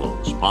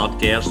 articles,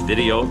 podcast,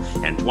 video,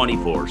 and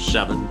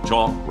 24/7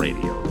 talk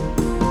radio.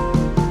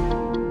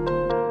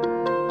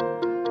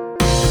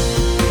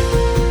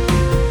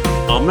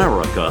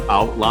 America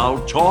Out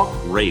Loud Talk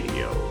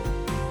Radio.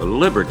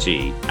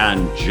 Liberty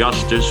and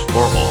justice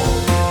for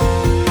all.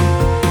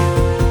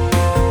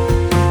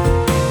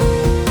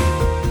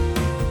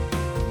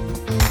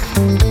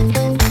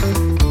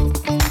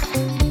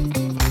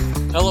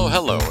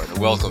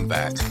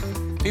 back.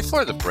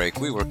 Before the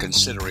break, we were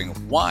considering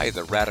why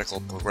the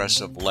radical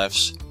progressive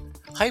left's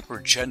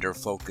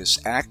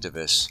hyper-gender-focused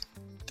activists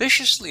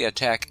viciously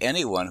attack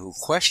anyone who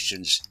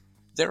questions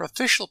their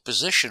official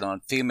position on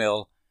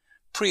female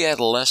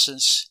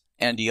pre-adolescence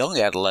and young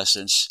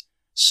adolescents'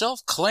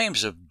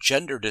 self-claims of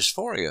gender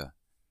dysphoria.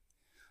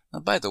 Now,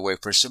 by the way,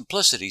 for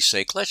simplicity's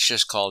sake, let's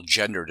just call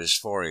gender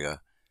dysphoria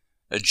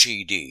a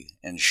GD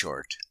in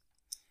short.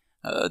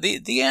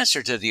 The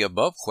answer to the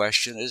above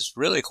question is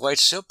really quite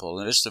simple,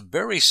 and it's the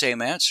very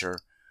same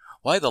answer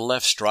why the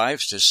left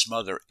strives to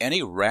smother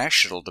any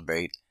rational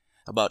debate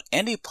about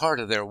any part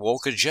of their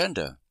woke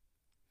agenda.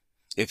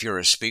 If you're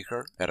a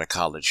speaker at a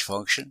college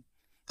function,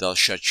 they'll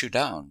shut you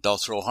down, they'll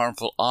throw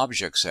harmful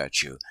objects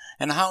at you,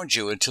 and hound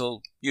you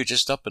until you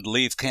just up and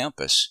leave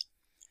campus.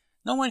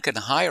 No one can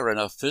hire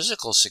enough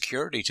physical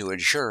security to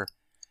ensure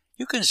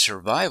you can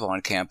survive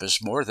on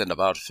campus more than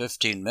about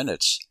 15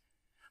 minutes,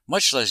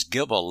 much less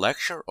give a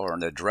lecture or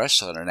an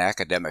address on an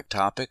academic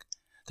topic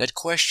that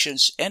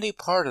questions any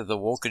part of the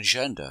woke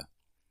agenda.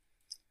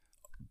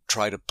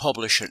 Try to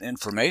publish an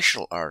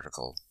informational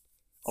article,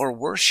 or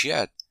worse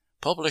yet,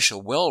 publish a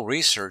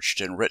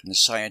well-researched and written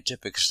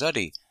scientific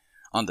study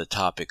on the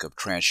topic of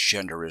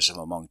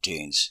transgenderism among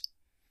teens.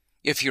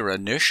 If you're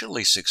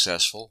initially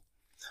successful,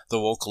 the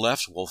woke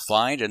left will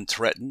find and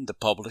threaten the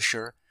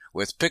publisher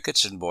with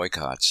pickets and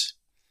boycotts.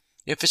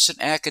 If it's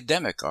an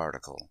academic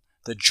article,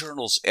 the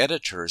journal's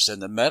editors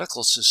and the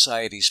medical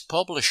society's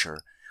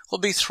publisher will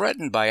be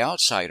threatened by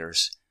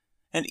outsiders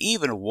and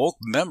even woke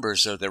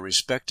members of their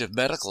respective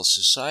medical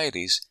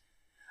societies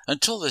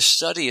until the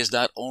study is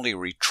not only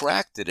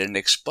retracted and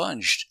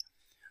expunged,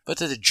 but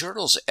that the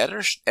journal's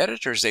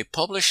editors, they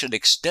publish an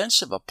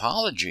extensive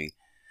apology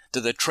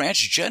to the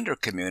transgender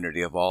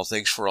community of all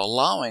things for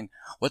allowing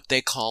what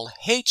they call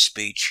hate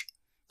speech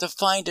to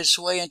find its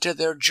way into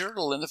their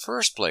journal in the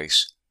first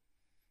place.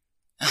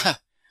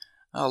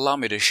 Allow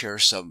me to share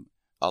some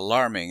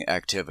alarming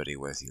activity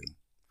with you.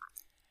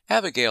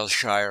 Abigail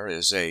Shire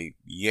is a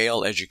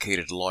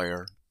Yale-educated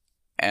lawyer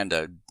and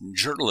a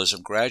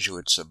journalism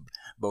graduate of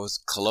both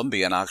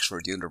Columbia and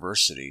Oxford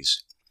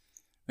universities.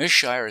 Ms.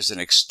 Shire is an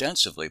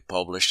extensively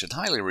published and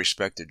highly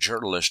respected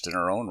journalist in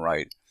her own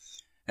right,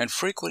 and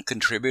frequent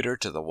contributor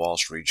to the Wall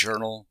Street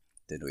Journal,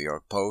 the New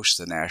York Post,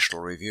 the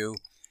National Review,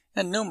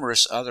 and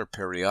numerous other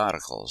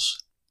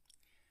periodicals.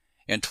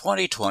 In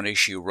 2020,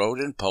 she wrote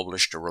and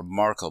published a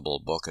remarkable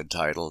book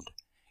entitled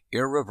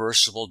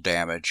Irreversible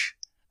Damage: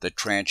 The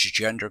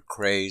Transgender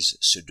Craze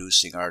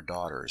Seducing Our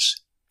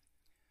Daughters.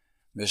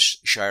 Ms.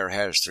 Shire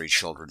has 3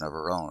 children of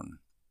her own.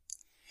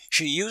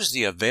 She used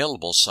the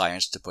available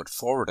science to put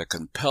forward a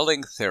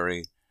compelling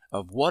theory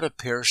of what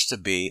appears to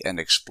be an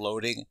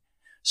exploding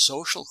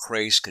social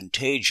craze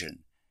contagion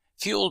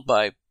fueled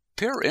by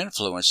peer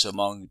influence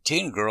among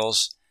teen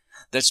girls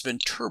that's been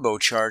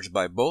turbocharged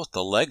by both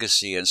the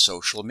legacy and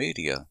social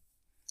media.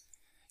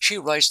 She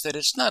writes that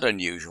it's not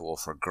unusual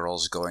for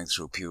girls going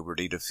through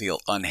puberty to feel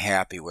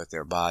unhappy with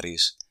their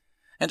bodies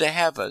and to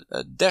have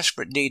a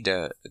desperate need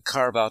to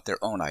carve out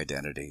their own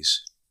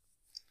identities.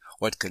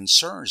 What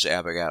concerns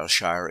Abigail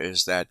Shire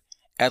is that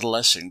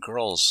adolescent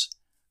girls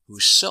who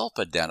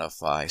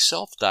self-identify,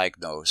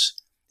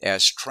 self-diagnose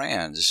as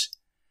trans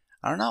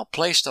are now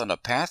placed on a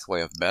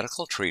pathway of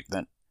medical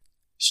treatment,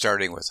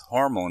 starting with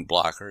hormone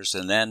blockers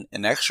and then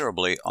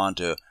inexorably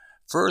onto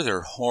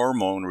further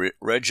hormone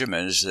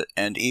regimens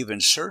and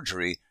even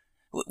surgery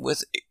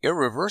with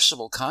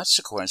irreversible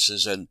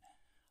consequences and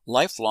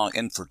lifelong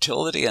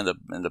infertility and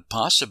the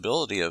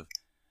possibility of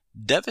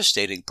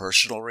devastating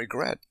personal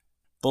regret.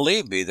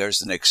 Believe me,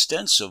 there's an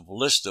extensive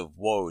list of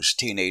woes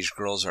teenage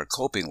girls are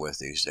coping with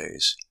these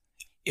days.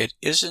 It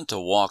isn't a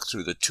walk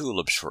through the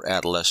tulips for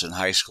adolescent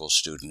high school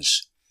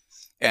students,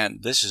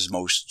 and this is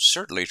most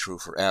certainly true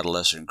for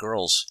adolescent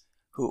girls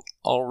who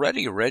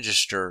already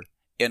register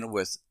in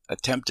with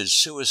attempted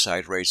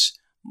suicide rates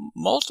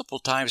multiple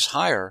times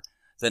higher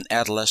than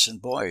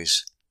adolescent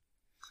boys.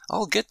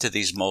 I'll get to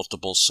these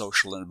multiple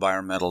social and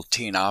environmental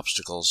teen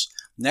obstacles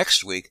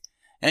next week,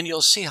 and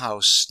you'll see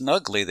how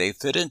snugly they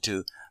fit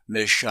into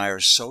Ms.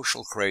 Shire's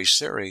social craze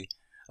theory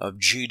of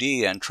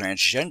GD and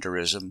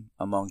transgenderism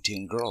among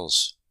teen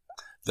girls.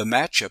 The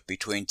matchup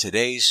between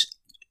today's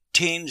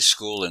teen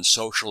school and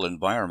social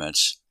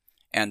environments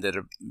and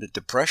the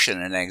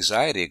depression and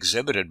anxiety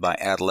exhibited by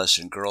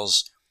adolescent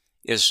girls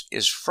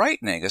is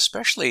frightening,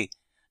 especially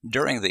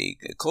during the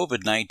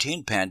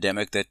COVID-19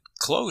 pandemic that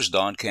closed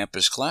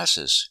on-campus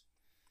classes.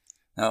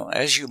 Now,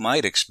 as you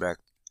might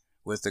expect,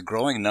 with the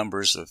growing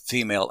numbers of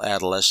female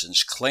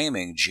adolescents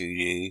claiming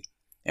GD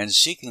and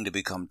seeking to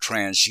become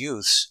trans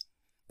youths,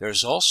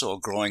 there's also a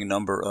growing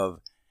number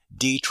of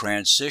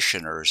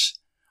detransitioners,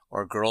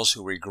 or girls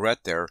who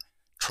regret their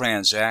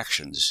trans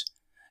actions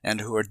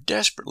and who are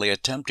desperately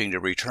attempting to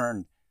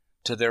return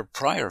to their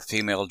prior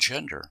female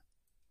gender.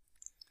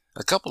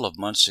 A couple of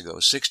months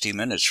ago, 60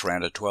 Minutes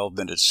ran a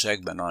 12-minute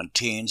segment on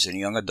teens and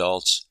young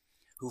adults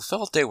who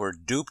felt they were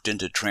duped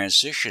into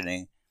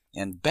transitioning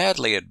and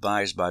badly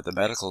advised by the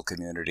medical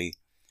community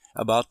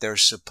about their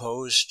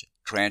supposed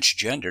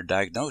transgender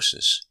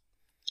diagnosis.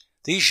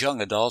 These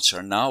young adults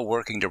are now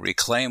working to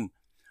reclaim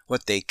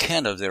what they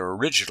can of their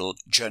original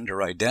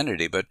gender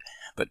identity, but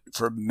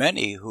for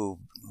many who've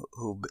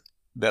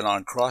been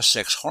on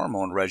cross-sex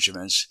hormone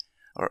regimens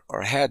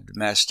or had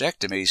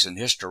mastectomies and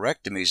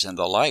hysterectomies and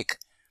the like,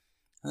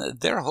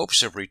 their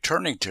hopes of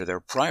returning to their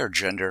prior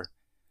gender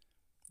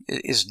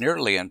is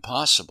nearly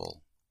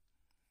impossible.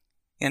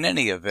 In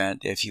any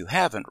event, if you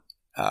haven't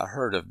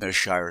heard of Ms.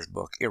 Shire's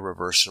book,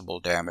 Irreversible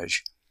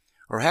Damage,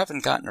 or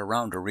haven't gotten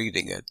around to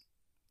reading it,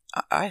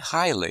 I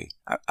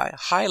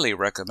highly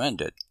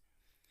recommend it.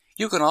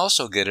 You can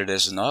also get it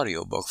as an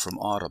audiobook from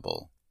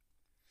Audible.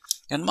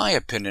 In my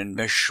opinion,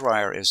 Ms.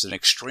 Shire is an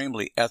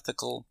extremely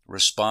ethical,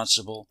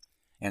 responsible,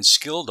 and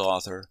skilled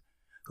author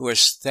who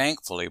has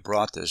thankfully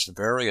brought this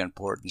very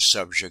important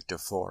subject to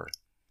fore.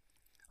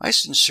 I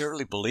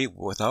sincerely believe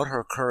without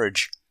her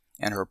courage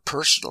and her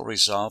personal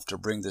resolve to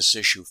bring this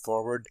issue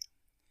forward,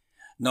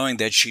 knowing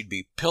that she'd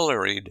be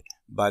pilloried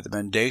by the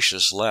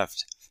mendacious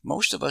left,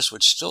 most of us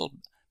would still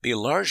be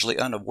largely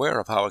unaware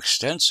of how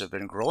extensive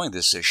and growing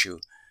this issue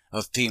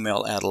of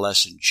female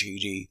adolescent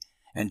GD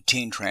and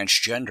teen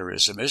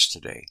transgenderism is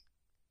today.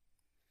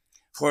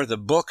 For the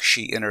book,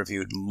 she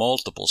interviewed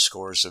multiple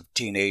scores of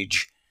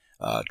teenage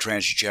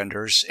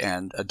transgenders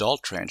and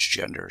adult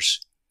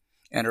transgenders,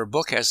 and her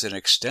book has an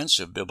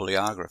extensive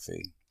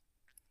bibliography.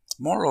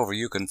 Moreover,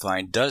 you can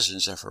find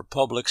dozens of her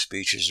public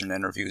speeches and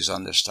interviews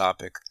on this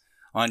topic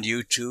on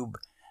YouTube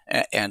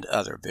and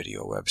other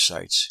video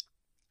websites.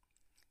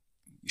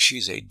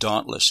 She's a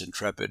dauntless,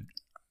 intrepid,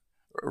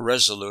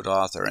 resolute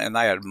author, and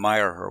I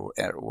admire her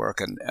work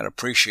and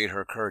appreciate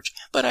her courage,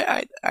 but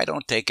I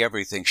don't take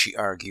everything she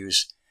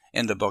argues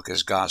in the book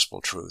as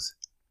gospel truth.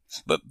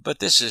 But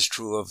this is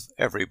true of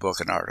every book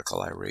and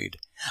article I read.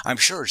 I'm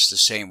sure it's the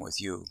same with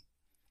you.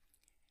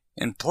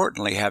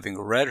 Importantly, having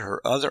read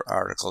her other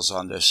articles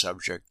on this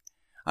subject,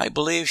 I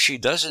believe she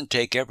doesn't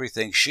take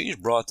everything she's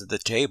brought to the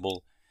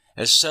table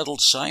as settled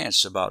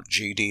science about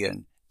GD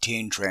and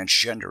teen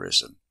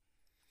transgenderism.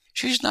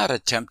 She's not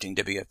attempting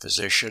to be a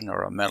physician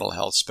or a mental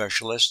health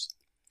specialist.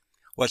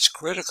 What's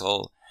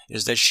critical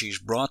is that she's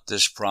brought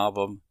this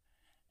problem,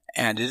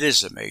 and it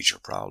is a major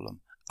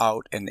problem,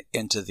 out and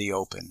into the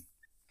open.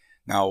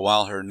 Now,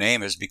 while her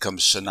name has become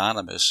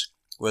synonymous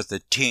with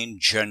the teen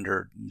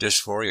gender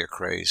dysphoria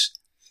craze,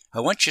 I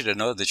want you to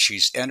know that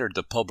she's entered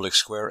the public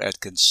square at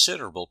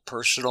considerable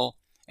personal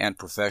and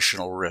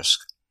professional risk.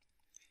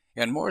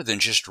 And more than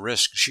just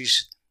risk,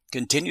 she's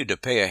continued to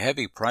pay a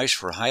heavy price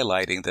for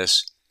highlighting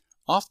this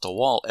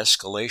off-the-wall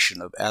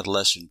escalation of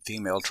adolescent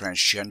female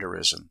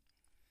transgenderism.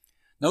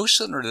 No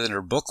sooner than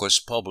her book was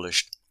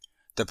published,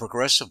 the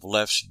progressive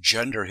left's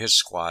gender hit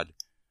squad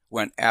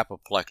went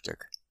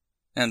apoplectic,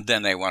 and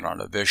then they went on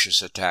a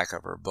vicious attack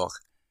of her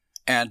book,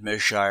 and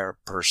Ms. Shire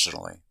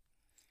personally.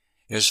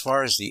 As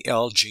far as the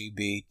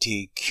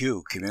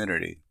LGBTQ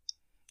community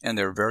and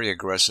their very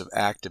aggressive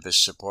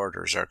activist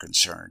supporters are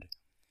concerned,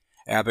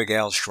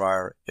 Abigail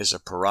Shrier is a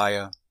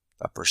pariah,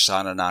 a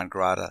persona non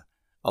grata,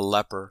 a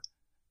leper,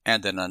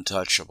 and an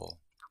untouchable.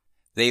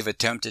 They've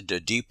attempted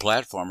to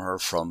deplatform her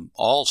from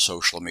all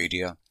social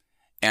media,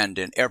 and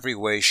in every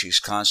way she's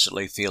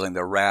constantly feeling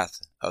the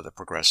wrath of the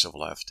progressive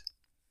left.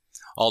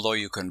 Although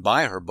you can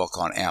buy her book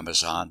on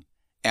Amazon,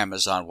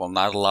 Amazon will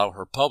not allow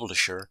her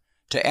publisher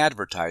to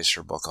advertise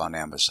her book on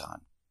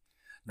Amazon,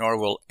 nor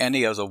will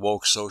any of the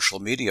woke social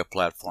media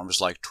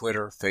platforms like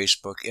Twitter,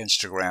 Facebook,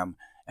 Instagram,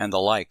 and the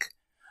like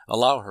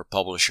allow her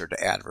publisher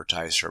to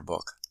advertise her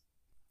book.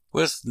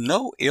 With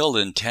no ill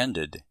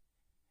intended,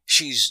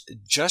 she's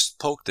just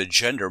poked the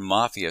gender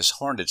mafia's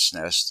hornet's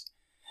nest,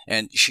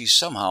 and she's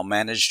somehow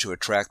managed to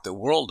attract the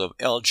world of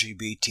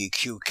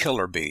LGBTQ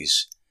killer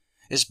bees.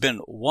 It's been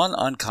one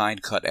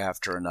unkind cut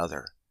after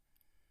another.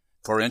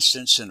 For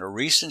instance, in a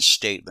recent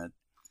statement,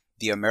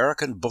 the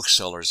American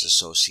Booksellers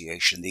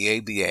Association, the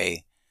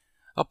ABA,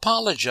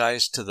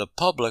 apologized to the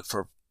public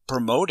for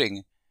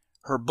promoting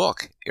her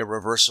book,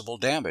 Irreversible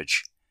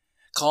Damage,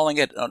 calling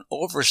it an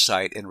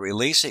oversight in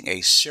releasing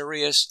a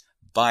serious,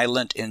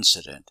 violent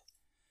incident.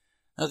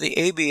 Now, the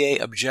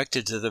ABA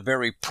objected to the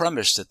very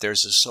premise that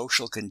there's a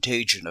social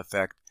contagion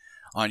effect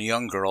on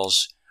young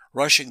girls,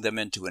 rushing them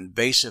into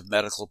invasive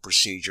medical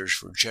procedures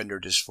for gender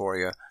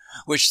dysphoria,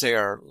 which they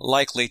are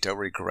likely to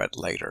regret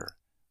later.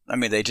 I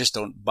mean, they just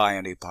don't buy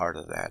any part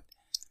of that.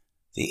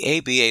 The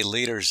ABA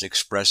leaders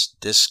expressed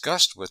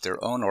disgust with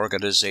their own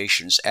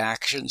organization's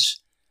actions,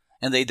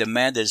 and they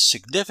demanded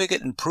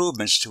significant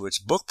improvements to its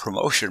book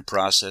promotion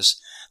process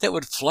that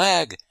would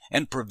flag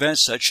and prevent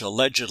such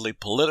allegedly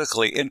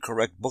politically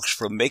incorrect books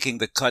from making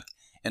the cut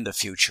in the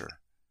future.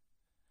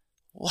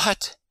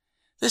 What?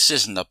 This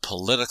isn't a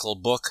political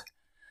book.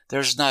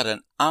 There's not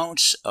an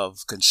ounce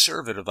of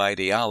conservative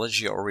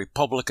ideology or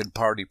Republican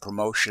Party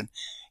promotion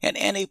in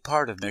any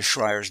part of Ms.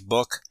 Shrier's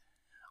book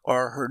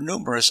or her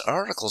numerous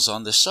articles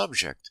on the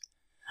subject.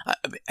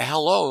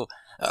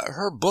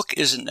 Her book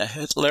isn't a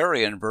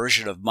Hitlerian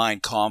version of Mein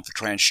Kampf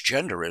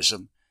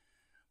transgenderism,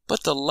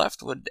 but the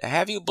left would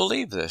have you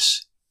believe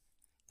this.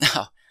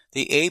 Now,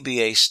 the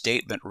ABA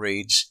statement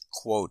reads,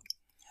 quote,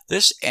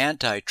 "This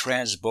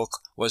anti-trans book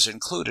was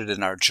included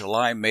in our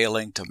July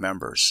mailing to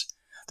members.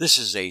 This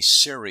is a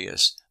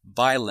serious,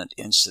 violent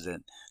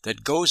incident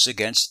that goes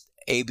against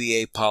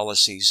ABA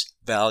policies,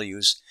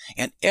 values,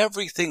 and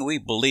everything we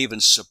believe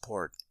and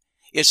support.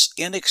 It's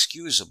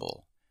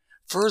inexcusable.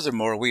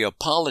 Furthermore, we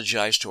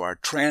apologize to our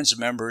trans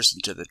members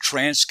and to the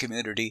trans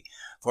community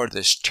for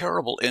this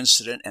terrible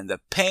incident and the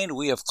pain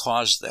we have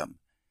caused them.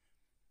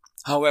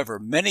 However,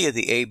 many of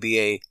the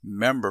ABA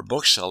member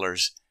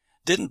booksellers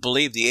didn't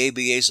believe the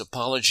ABA's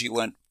apology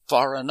went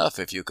far enough,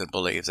 if you can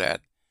believe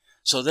that.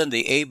 So then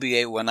the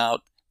ABA went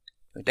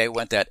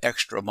that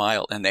extra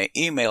mile, and they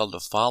emailed the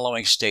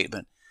following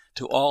statement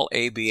to all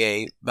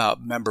ABA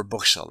member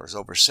booksellers,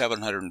 over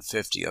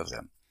 750 of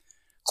them.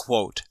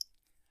 Quote,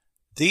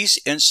 "These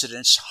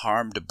incidents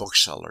harmed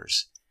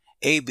booksellers,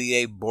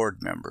 ABA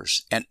board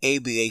members, and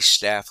ABA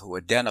staff who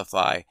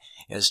identify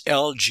as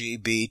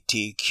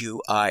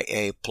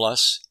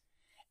LGBTQIA+,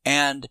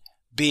 and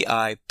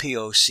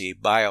BIPOC,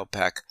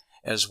 BIOPEC,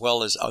 as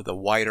well as the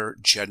wider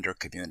gender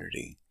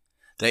community.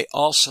 They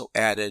also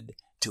added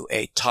to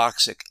a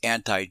toxic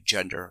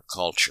anti-gender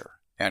culture."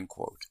 End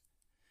quote.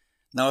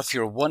 Now, if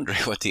you're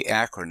wondering what the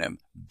acronym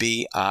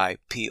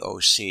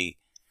BIPOC,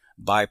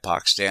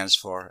 BIPOC, stands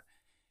for,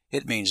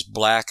 it means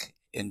Black,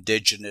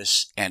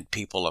 Indigenous, and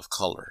People of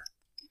Color.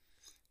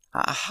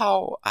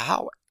 How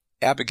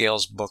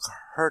Abigail's book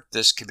hurt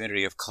this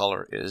community of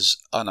color is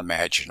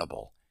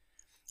unimaginable.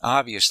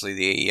 Obviously,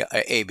 the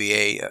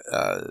ABA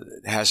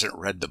hasn't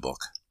read the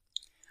book.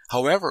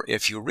 However,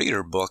 if you read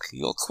her book,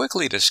 you'll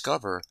quickly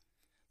discover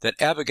that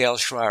Abigail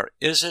Shrier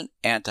isn't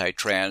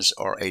anti-trans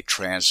or a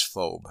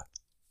transphobe.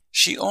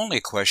 She only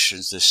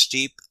questions the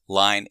steep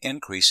line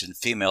increase in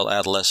female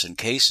adolescent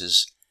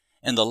cases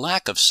and the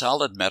lack of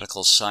solid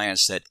medical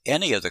science that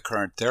any of the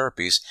current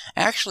therapies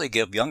actually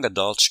give young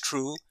adults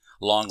true,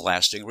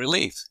 long-lasting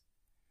relief.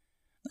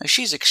 Now,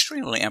 she's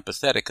extremely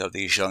empathetic of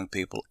these young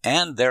people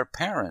and their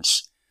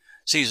parents.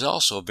 She's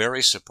also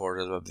very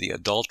supportive of the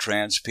adult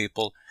trans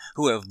people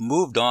who have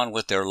moved on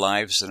with their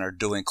lives and are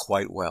doing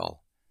quite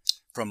well.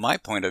 From my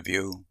point of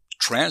view,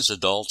 trans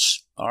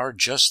adults are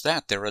just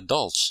that. They're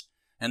adults,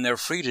 and they're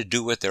free to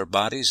do with their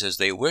bodies as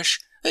they wish,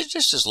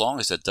 just as long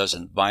as it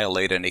doesn't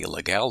violate any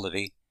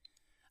legality.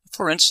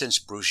 For instance,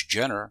 Bruce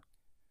Jenner,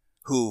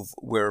 who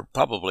we're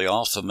probably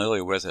all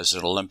familiar with as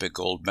an Olympic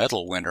gold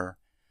medal winner,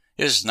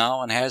 is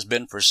now and has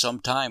been for some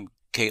time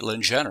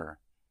Caitlyn Jenner.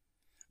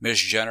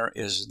 Ms. Jenner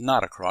is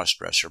not a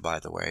cross-dresser, by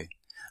the way.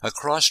 A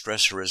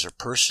cross-dresser is a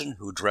person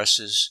who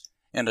dresses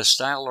in a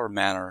style or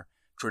manner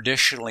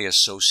traditionally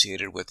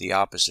associated with the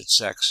opposite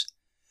sex,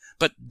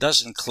 but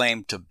doesn't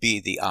claim to be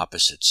the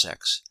opposite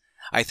sex.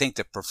 I think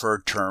the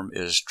preferred term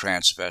is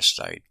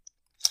transvestite.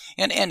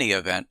 In any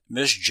event,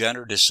 Ms.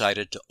 Jenner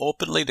decided to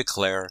openly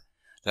declare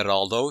that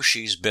although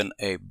she's been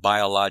a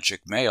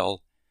biologic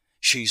male,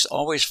 she's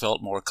always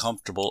felt more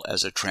comfortable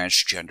as a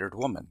transgendered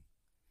woman.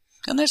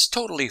 And that's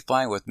totally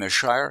fine with Ms.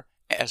 Shrier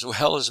as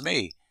well as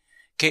me.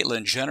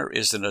 Caitlyn Jenner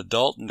is an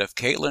adult, and if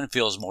Caitlyn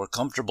feels more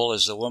comfortable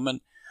as a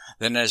woman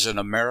than as an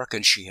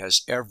American, she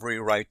has every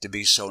right to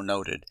be so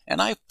noted,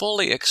 and I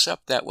fully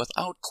accept that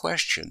without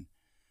question.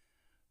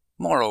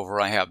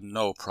 Moreover, I have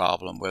no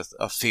problem with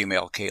a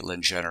female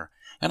Caitlyn Jenner,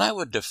 and I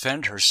would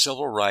defend her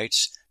civil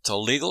rights to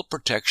legal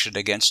protection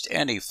against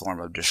any form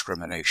of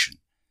discrimination.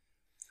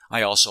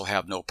 I also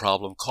have no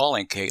problem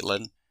calling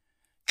Caitlyn,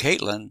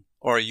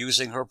 or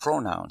using her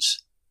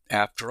pronouns.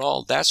 After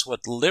all, that's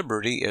what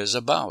liberty is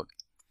about.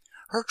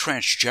 Her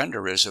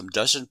transgenderism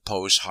doesn't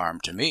pose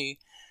harm to me,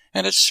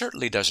 and it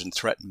certainly doesn't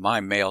threaten my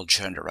male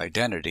gender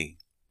identity.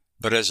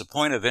 But as a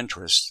point of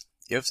interest,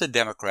 if the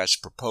Democrats'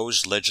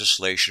 proposed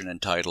legislation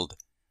entitled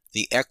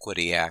the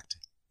Equity Act,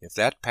 if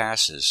that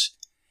passes,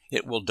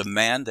 it will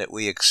demand that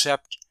we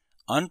accept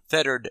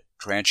unfettered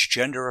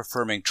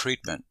transgender-affirming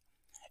treatment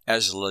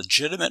as a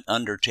legitimate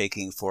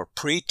undertaking for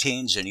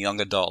preteens and young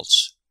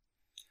adults.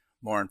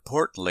 More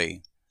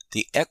importantly,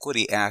 the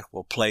Equity Act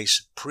will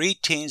place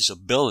preteens'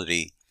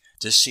 ability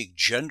to seek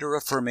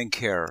gender-affirming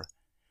care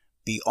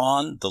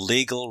beyond the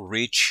legal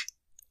reach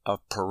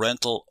of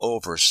parental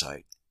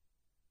oversight.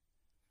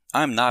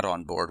 I'm not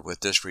on board with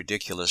this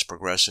ridiculous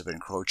progressive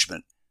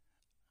encroachment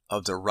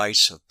of the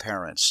rights of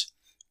parents.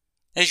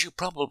 As you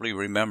probably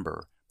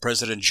remember,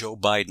 President Joe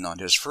Biden, on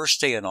his first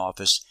day in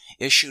office,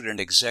 issued an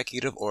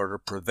executive order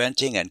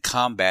preventing and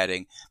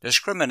combating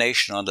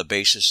discrimination on the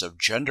basis of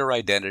gender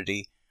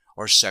identity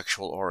or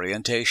sexual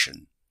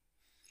orientation.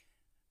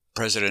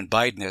 President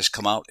Biden has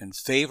come out in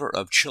favor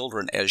of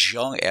children as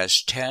young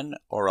as 10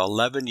 or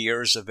 11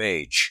 years of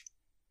age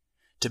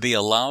to be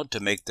allowed to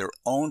make their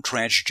own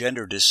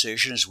transgender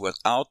decisions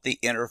without the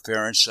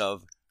interference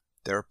of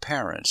their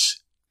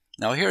parents.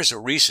 Now, here's a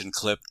recent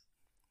clip,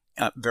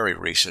 very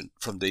recent,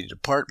 from the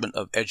Department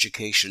of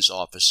Education's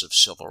Office of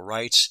Civil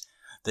Rights,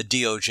 the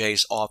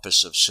DOJ's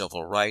Office of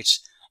Civil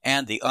Rights,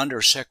 and the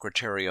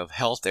Undersecretary of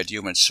Health and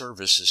Human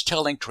Services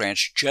telling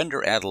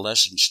transgender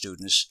adolescent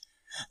students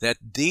that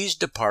these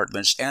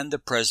departments and the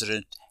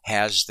president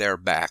has their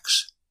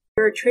backs.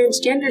 You're a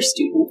transgender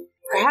student.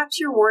 Perhaps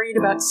you're worried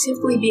about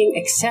simply being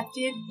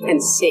accepted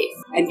and safe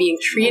and being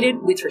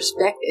treated with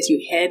respect as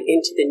you head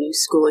into the new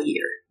school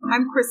year.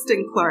 I'm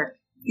Kristen Clark,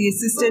 the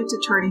Assistant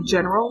Attorney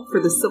General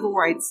for the Civil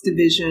Rights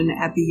Division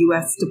at the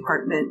U.S.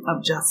 Department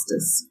of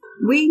Justice.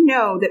 We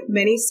know that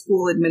many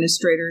school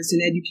administrators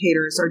and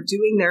educators are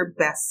doing their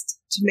best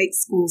to make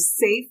schools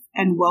safe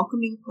and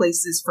welcoming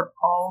places for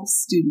all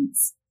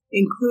students,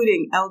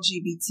 including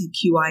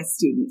LGBTQI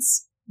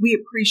students. We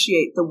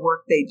appreciate the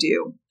work they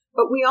do.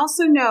 But we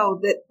also know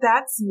that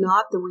that's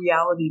not the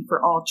reality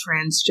for all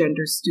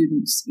transgender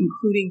students,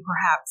 including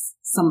perhaps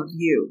some of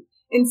you.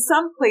 In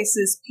some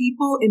places,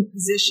 people in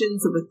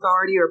positions of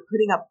authority are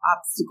putting up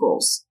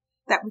obstacles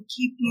that would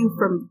keep you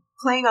from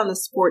playing on the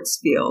sports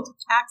field,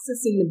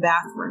 accessing the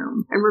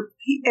bathroom, and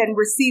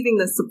receiving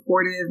the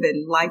supportive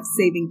and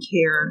life-saving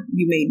care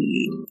you may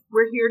need.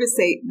 We're here to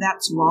say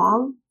that's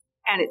wrong,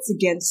 and it's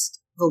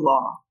against the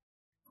law.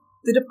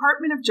 The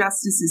Department of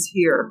Justice is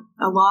here,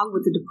 along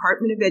with the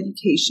Department of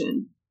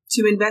Education,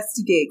 to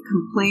investigate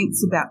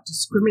complaints about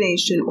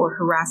discrimination or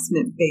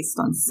harassment based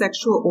on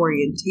sexual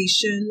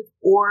orientation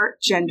or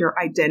gender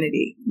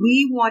identity.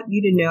 We want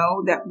you to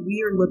know that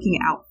we are looking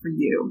out for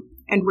you,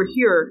 and we're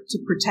here to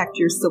protect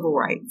your civil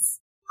rights.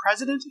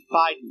 President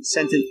Biden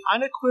sent an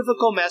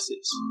unequivocal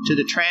message to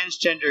the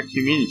transgender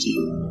community,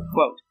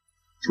 quote,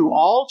 "To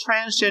all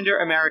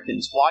transgender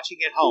Americans watching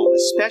at home,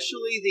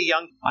 especially the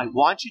young, I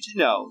want you to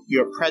know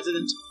your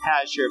president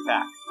has your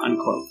back,"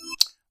 unquote.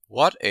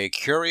 What a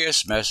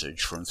curious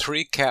message from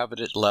 3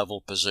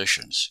 cabinet-level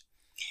positions.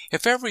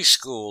 If every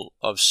school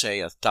of,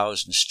 say,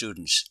 1,000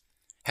 students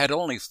had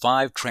only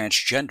 5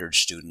 transgendered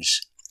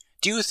students,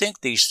 do you think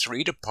these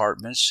 3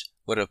 departments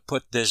would have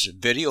put this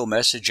video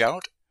message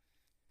out?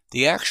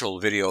 The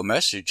actual video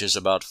message is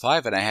about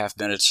 5.5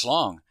 minutes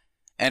long,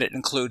 and it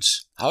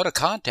includes how to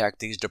contact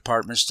these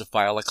departments to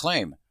file a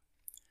claim.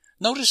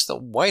 Notice the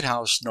White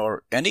House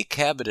nor any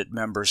cabinet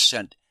members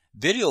sent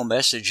video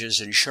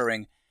messages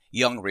ensuring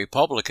young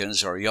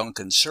Republicans or young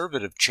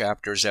conservative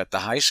chapters at the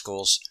high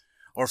schools,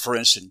 or for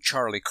instance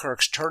Charlie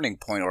Kirk's Turning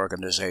Point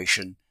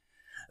organization,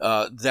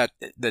 that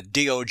the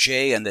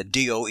DOJ and the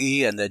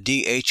DOE and the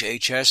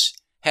DHHS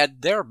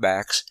had their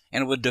backs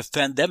and would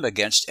defend them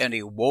against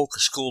any woke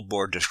school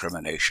board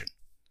discrimination.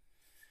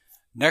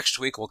 Next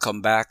week we'll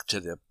come back to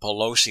the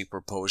Pelosi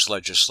proposed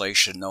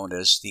legislation known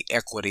as the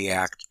Equity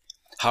Act,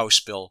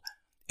 House Bill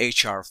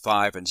H.R.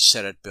 5 and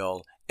Senate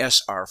Bill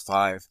S.R.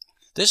 5.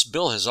 This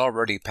bill has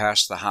already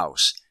passed the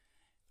House.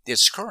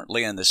 It's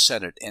currently in the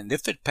Senate, and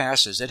if it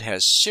passes, it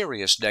has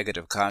serious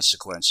negative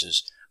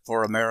consequences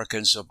for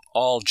Americans of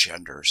all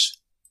genders.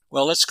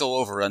 Well, let's go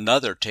over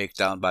another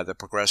takedown by the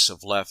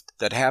progressive left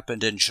that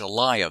happened in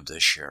July of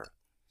this year.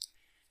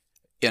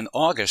 In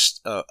August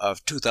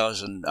of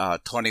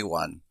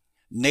 2021,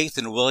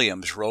 Nathan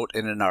Williams wrote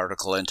in an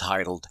article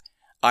entitled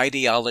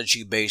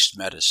Ideology-Based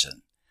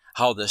Medicine,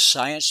 How the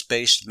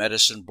Science-Based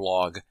Medicine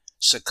Blog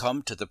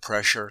Succumbed to the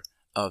Pressure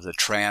of the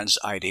Trans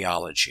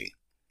Ideology.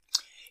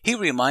 He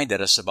reminded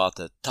us about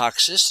the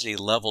toxicity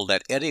leveled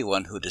at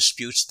anyone who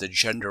disputes the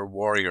gender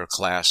warrior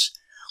class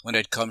when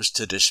it comes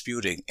to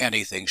disputing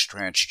anything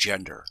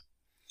transgender.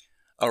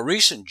 A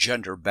recent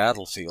gender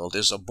battlefield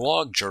is a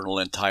blog journal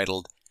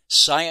entitled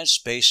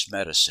Science-Based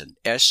Medicine,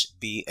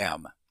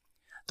 SBM.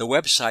 The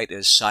website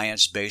is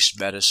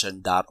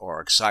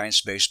sciencebasedmedicine.org.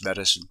 Science-based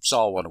medicine, it's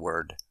all one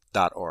word,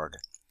 .org.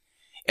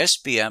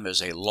 SBM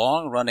is a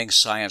long-running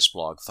science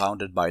blog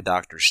founded by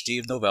Dr.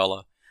 Steve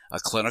Novella, a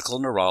clinical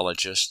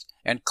neurologist,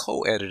 and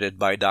co-edited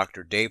by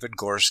Dr. David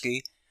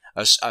Gorski,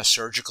 a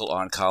surgical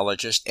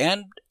oncologist,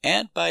 and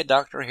by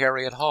Dr.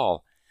 Harriet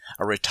Hall,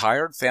 a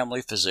retired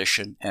family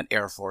physician and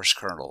Air Force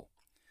colonel.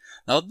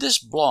 Now, this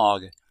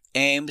blog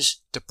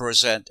aims to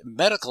present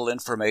medical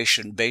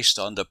information based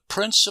on the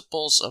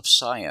principles of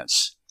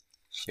science.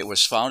 It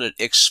was founded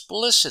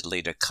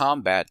explicitly to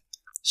combat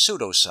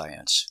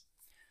pseudoscience.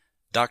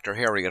 Dr.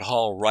 Harriet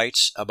Hall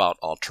writes about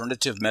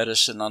alternative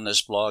medicine on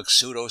this blog,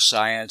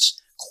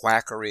 pseudoscience,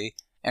 quackery,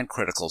 and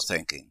critical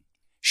thinking.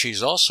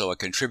 She's also a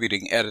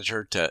contributing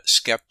editor to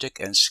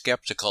Skeptic and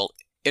Skeptical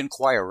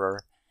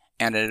Inquirer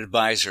and an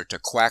advisor to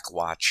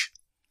Quackwatch.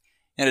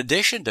 In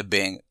addition to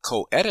being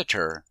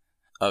co-editor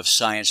of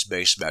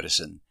Science-Based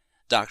Medicine,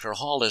 Dr.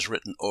 Hall has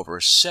written over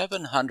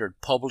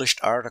 700 published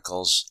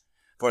articles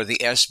for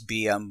the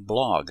SBM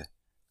blog.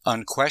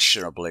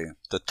 Unquestionably,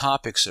 the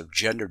topics of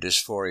gender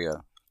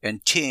dysphoria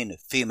and teen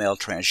female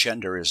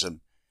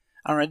transgenderism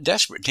are in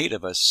desperate need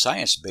of a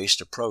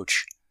science-based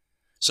approach.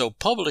 So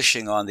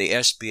publishing on the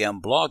SBM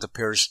blog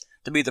appears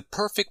to be the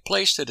perfect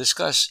place to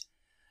discuss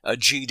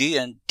GD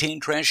and teen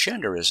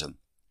transgenderism.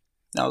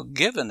 Now,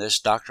 given this,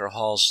 Dr.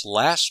 Hall's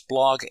last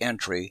blog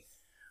entry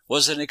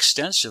was an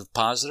extensive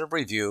positive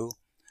review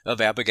of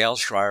Abigail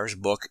Schreyer's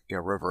book,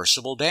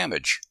 Irreversible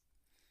Damage.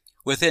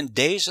 Within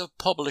days of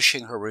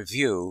publishing her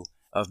review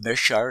of Ms.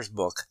 Schreyer's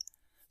book,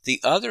 the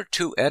other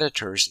 2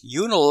 editors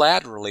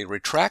unilaterally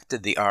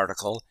retracted the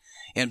article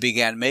and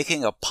began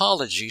making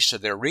apologies to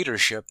their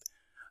readership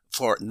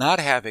for not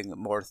having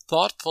more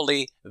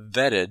thoughtfully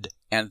vetted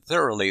and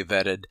thoroughly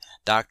vetted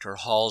Dr.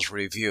 Hall's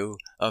review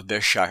of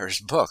Miss Shire's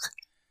book.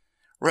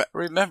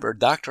 Remember,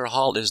 Dr.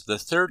 Hall is the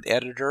third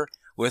editor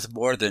with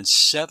more than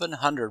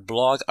 700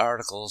 blog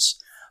articles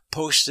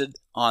posted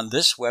on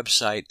this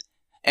website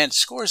and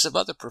scores of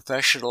other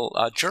professional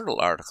journal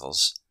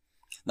articles.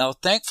 Now,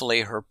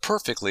 thankfully, her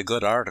perfectly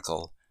good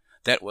article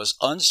that was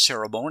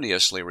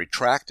unceremoniously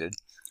retracted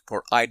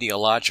for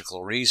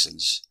ideological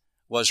reasons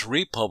was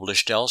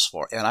republished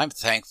elsewhere, and I'm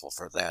thankful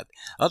for that.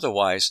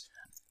 Otherwise,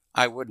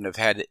 I wouldn't have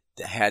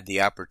had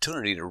the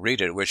opportunity to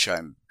read it, which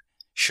I'm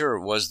sure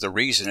was the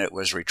reason it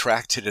was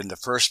retracted in the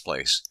first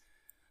place.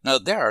 Now,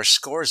 there are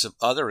scores of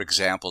other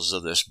examples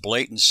of this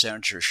blatant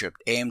censorship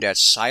aimed at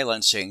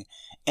silencing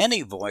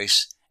any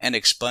voice and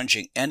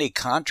expunging any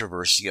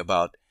controversy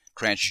about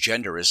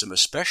transgenderism,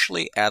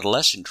 especially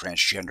adolescent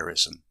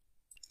transgenderism.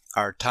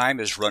 Our time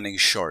is running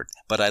short,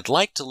 but I'd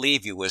like to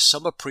leave you with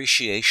some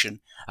appreciation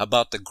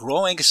about the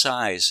growing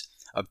size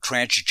of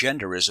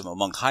transgenderism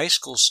among high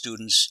school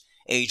students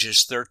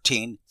ages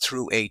 13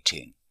 through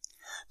 18.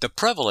 The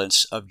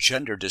prevalence of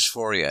gender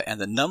dysphoria and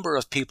the number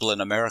of people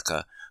in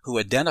America who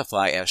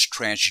identify as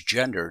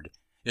transgendered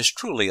is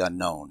truly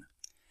unknown.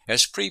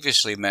 As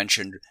previously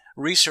mentioned,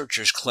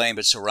 researchers claim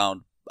it's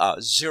around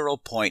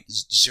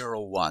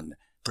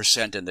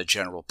 0.01% in the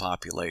general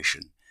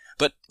population.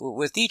 But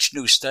with each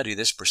new study,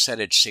 this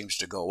percentage seems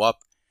to go up,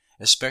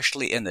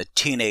 especially in the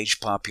teenage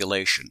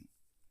population.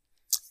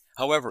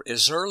 However,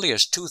 as early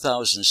as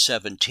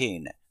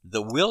 2017,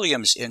 the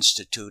Williams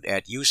Institute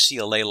at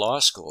UCLA Law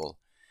School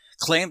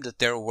claimed that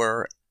there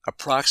were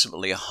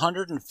approximately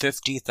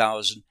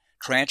 150,000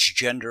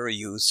 transgender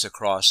youths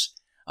across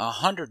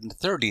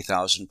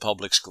 130,000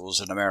 public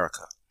schools in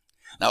America.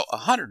 Now,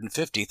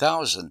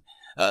 150,000,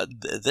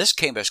 this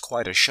came as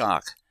quite a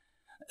shock.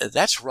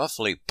 That's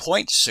roughly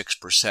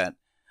 0.6%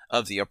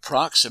 of the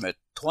approximate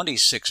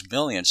 26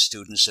 million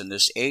students in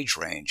this age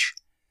range.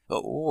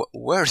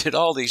 Where did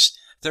all these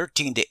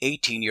 13 to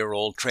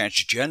 18-year-old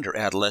transgender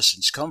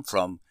adolescents come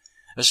from,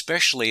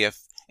 especially if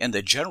in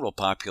the general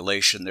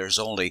population there's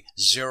only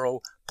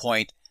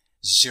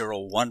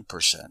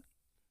 0.01%?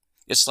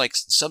 It's like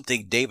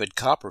something David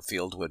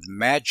Copperfield would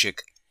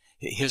magic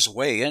his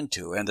way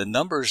into, and the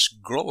numbers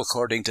grow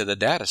according to the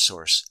data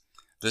source.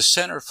 The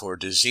Center for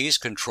Disease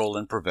Control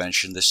and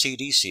Prevention, the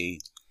CDC,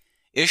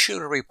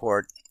 issued a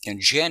report in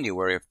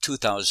January of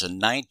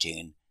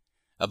 2019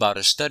 about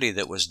a study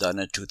that was done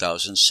in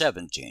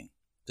 2017,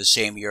 the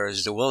same year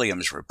as the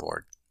Williams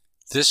report.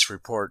 This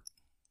report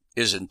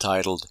is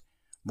entitled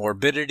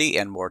Morbidity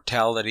and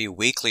Mortality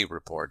Weekly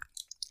Report,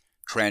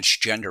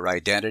 Transgender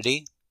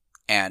Identity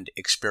and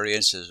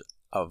Experiences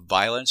of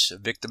Violence,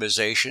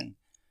 Victimization,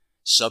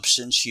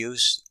 Substance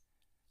Use,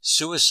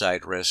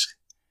 Suicide Risk,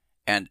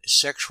 and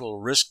Sexual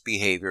Risk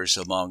Behaviors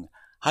among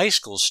high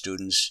school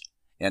students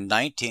in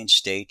 19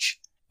 states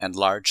and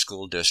large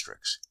school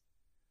districts.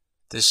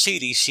 The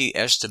CDC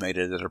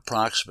estimated that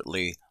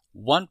approximately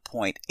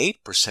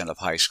 1.8% of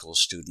high school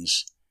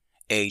students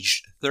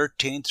aged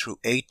 13 through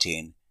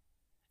 18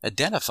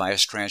 identify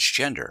as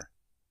transgender.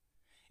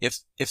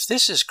 If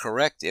this is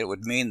correct, it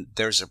would mean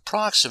there's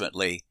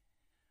approximately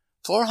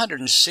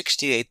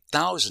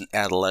 468,000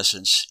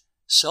 adolescents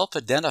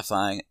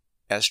self-identifying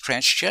as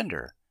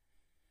transgender.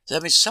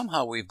 That means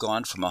somehow we've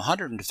gone from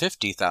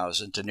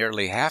 150,000 to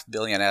nearly 500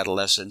 million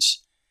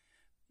adolescents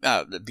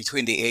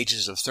between the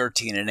ages of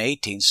 13 and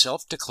 18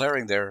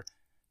 self-declaring they're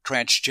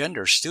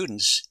transgender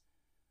students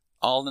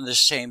all in the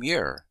same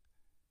year.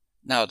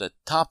 Now, to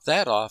top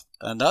that off,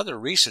 another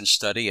recent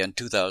study in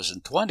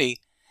 2020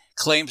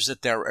 claims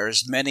that there are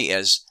as many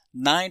as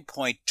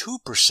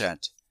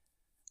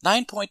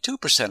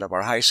 9.2% of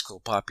our high school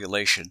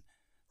population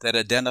that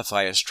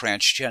identify as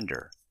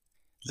transgender.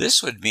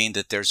 This would mean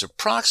that there's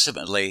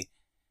approximately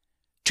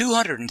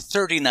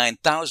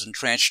 239,000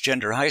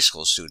 transgender high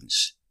school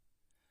students.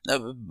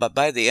 Now,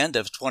 by the end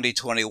of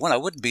 2021, I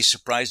wouldn't be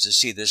surprised to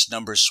see this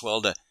number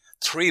swell to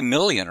 3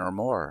 million or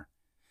more.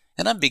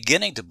 And I'm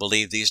beginning to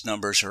believe these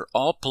numbers are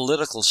all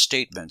political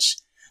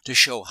statements to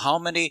show how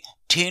many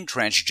teen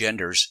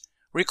transgenders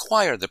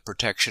require the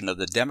protection of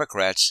the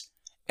Democrats'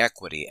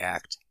 Equity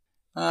Act.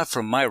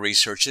 From my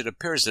research, it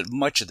appears that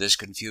much of this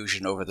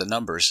confusion over the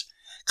numbers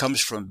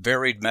comes from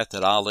varied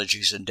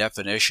methodologies and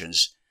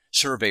definitions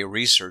survey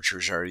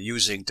researchers are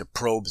using to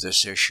probe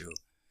this issue.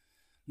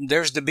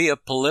 There's to be a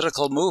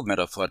political movement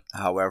afoot,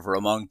 however,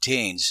 among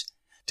teens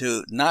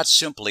to not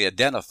simply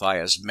identify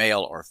as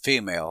male or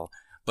female,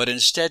 but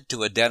instead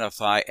to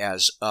identify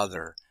as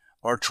other,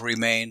 or to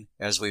remain,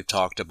 as we've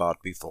talked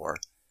about before,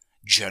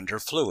 gender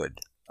fluid,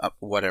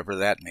 whatever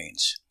that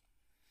means.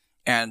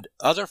 And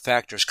other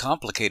factors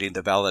complicating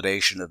the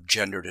validation of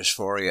gender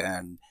dysphoria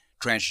and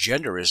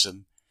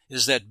transgenderism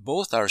is that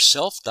both are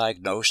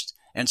self-diagnosed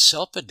and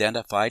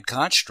self-identified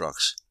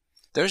constructs.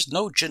 There's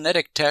no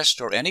genetic test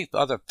or any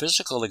other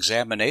physical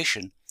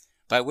examination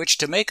by which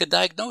to make a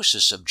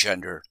diagnosis of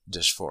gender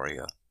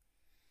dysphoria.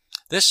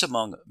 This,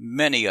 among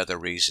many other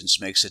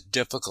reasons, makes it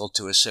difficult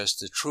to assess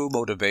the true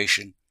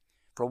motivation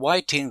for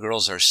why teen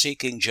girls are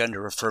seeking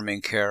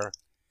gender-affirming care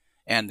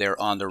and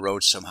they're on the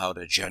road somehow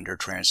to gender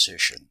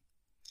transition.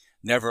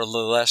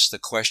 Nevertheless, the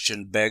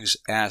question begs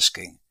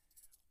asking,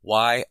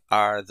 why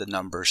are the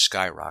numbers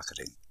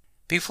skyrocketing?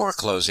 Before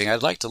closing,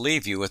 I'd like to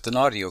leave you with an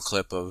audio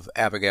clip of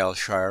Abigail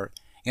Shrier,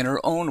 in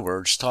her own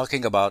words,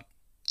 talking about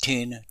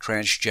teen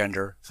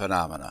transgender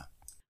phenomena.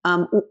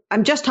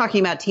 I'm just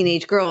talking about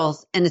teenage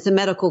girls, and it's a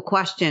medical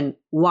question.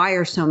 Why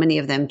are so many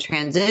of them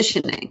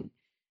transitioning?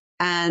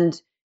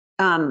 And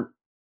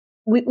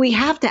we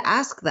have to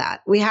ask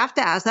that. We have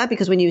to ask that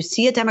because when you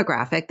see a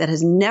demographic that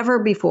has never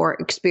before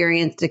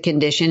experienced a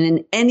condition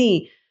in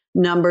any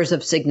numbers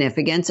of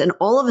significance, and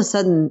all of a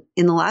sudden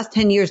in the last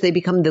 10 years, they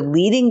become the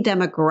leading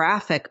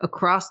demographic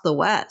across the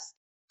West,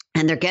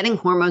 and they're getting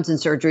hormones and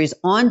surgeries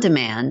on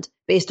demand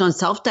based on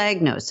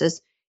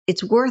self-diagnosis,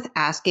 it's worth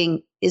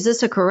asking, is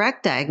this a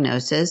correct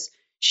diagnosis?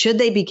 Should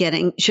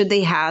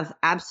they have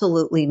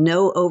absolutely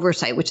no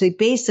oversight, which they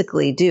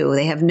basically do.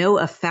 They have no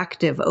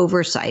effective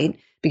oversight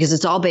because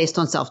it's all based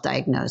on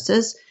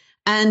self-diagnosis.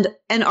 And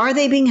are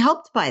they being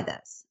helped by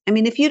this? I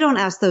mean, if you don't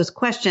ask those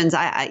questions,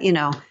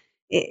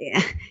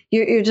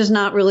 you're just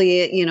not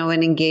really,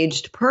 an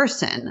engaged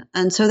person.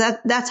 And so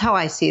that's how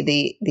I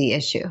see the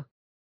issue.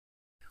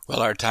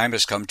 Well, our time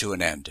has come to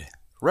an end.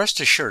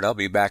 Rest assured, I'll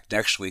be back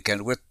next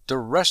weekend with the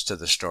rest of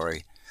the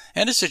story.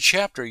 And it's a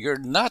chapter you're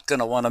not going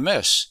to want to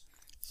miss.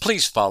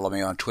 Please follow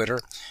me on Twitter.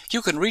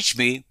 You can reach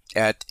me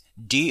at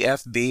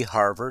DFB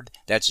Harvard.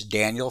 That's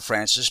Daniel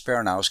Francis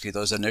Baranowski.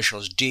 Those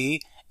initials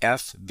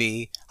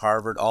DFB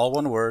Harvard, all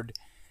one word.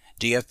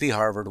 DFB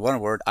Harvard,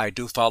 one word. I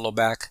do follow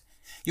back.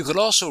 You could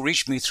also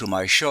reach me through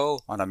my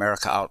show on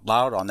America Out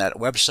Loud on that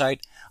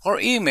website,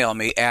 or email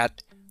me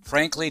at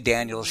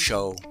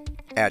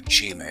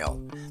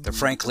franklydanielshow@gmail. The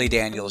Frankly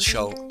Daniels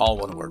Show, all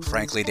one word,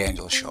 Frankly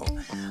Daniels Show.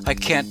 I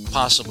can't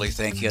possibly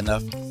thank you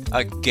enough.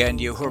 Again,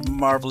 you were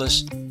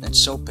marvelous and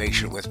so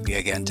patient with me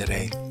again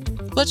today.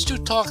 Let's do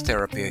talk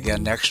therapy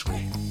again next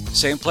week.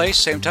 Same place,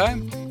 same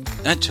time.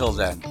 Until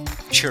then,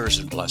 cheers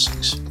and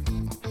blessings.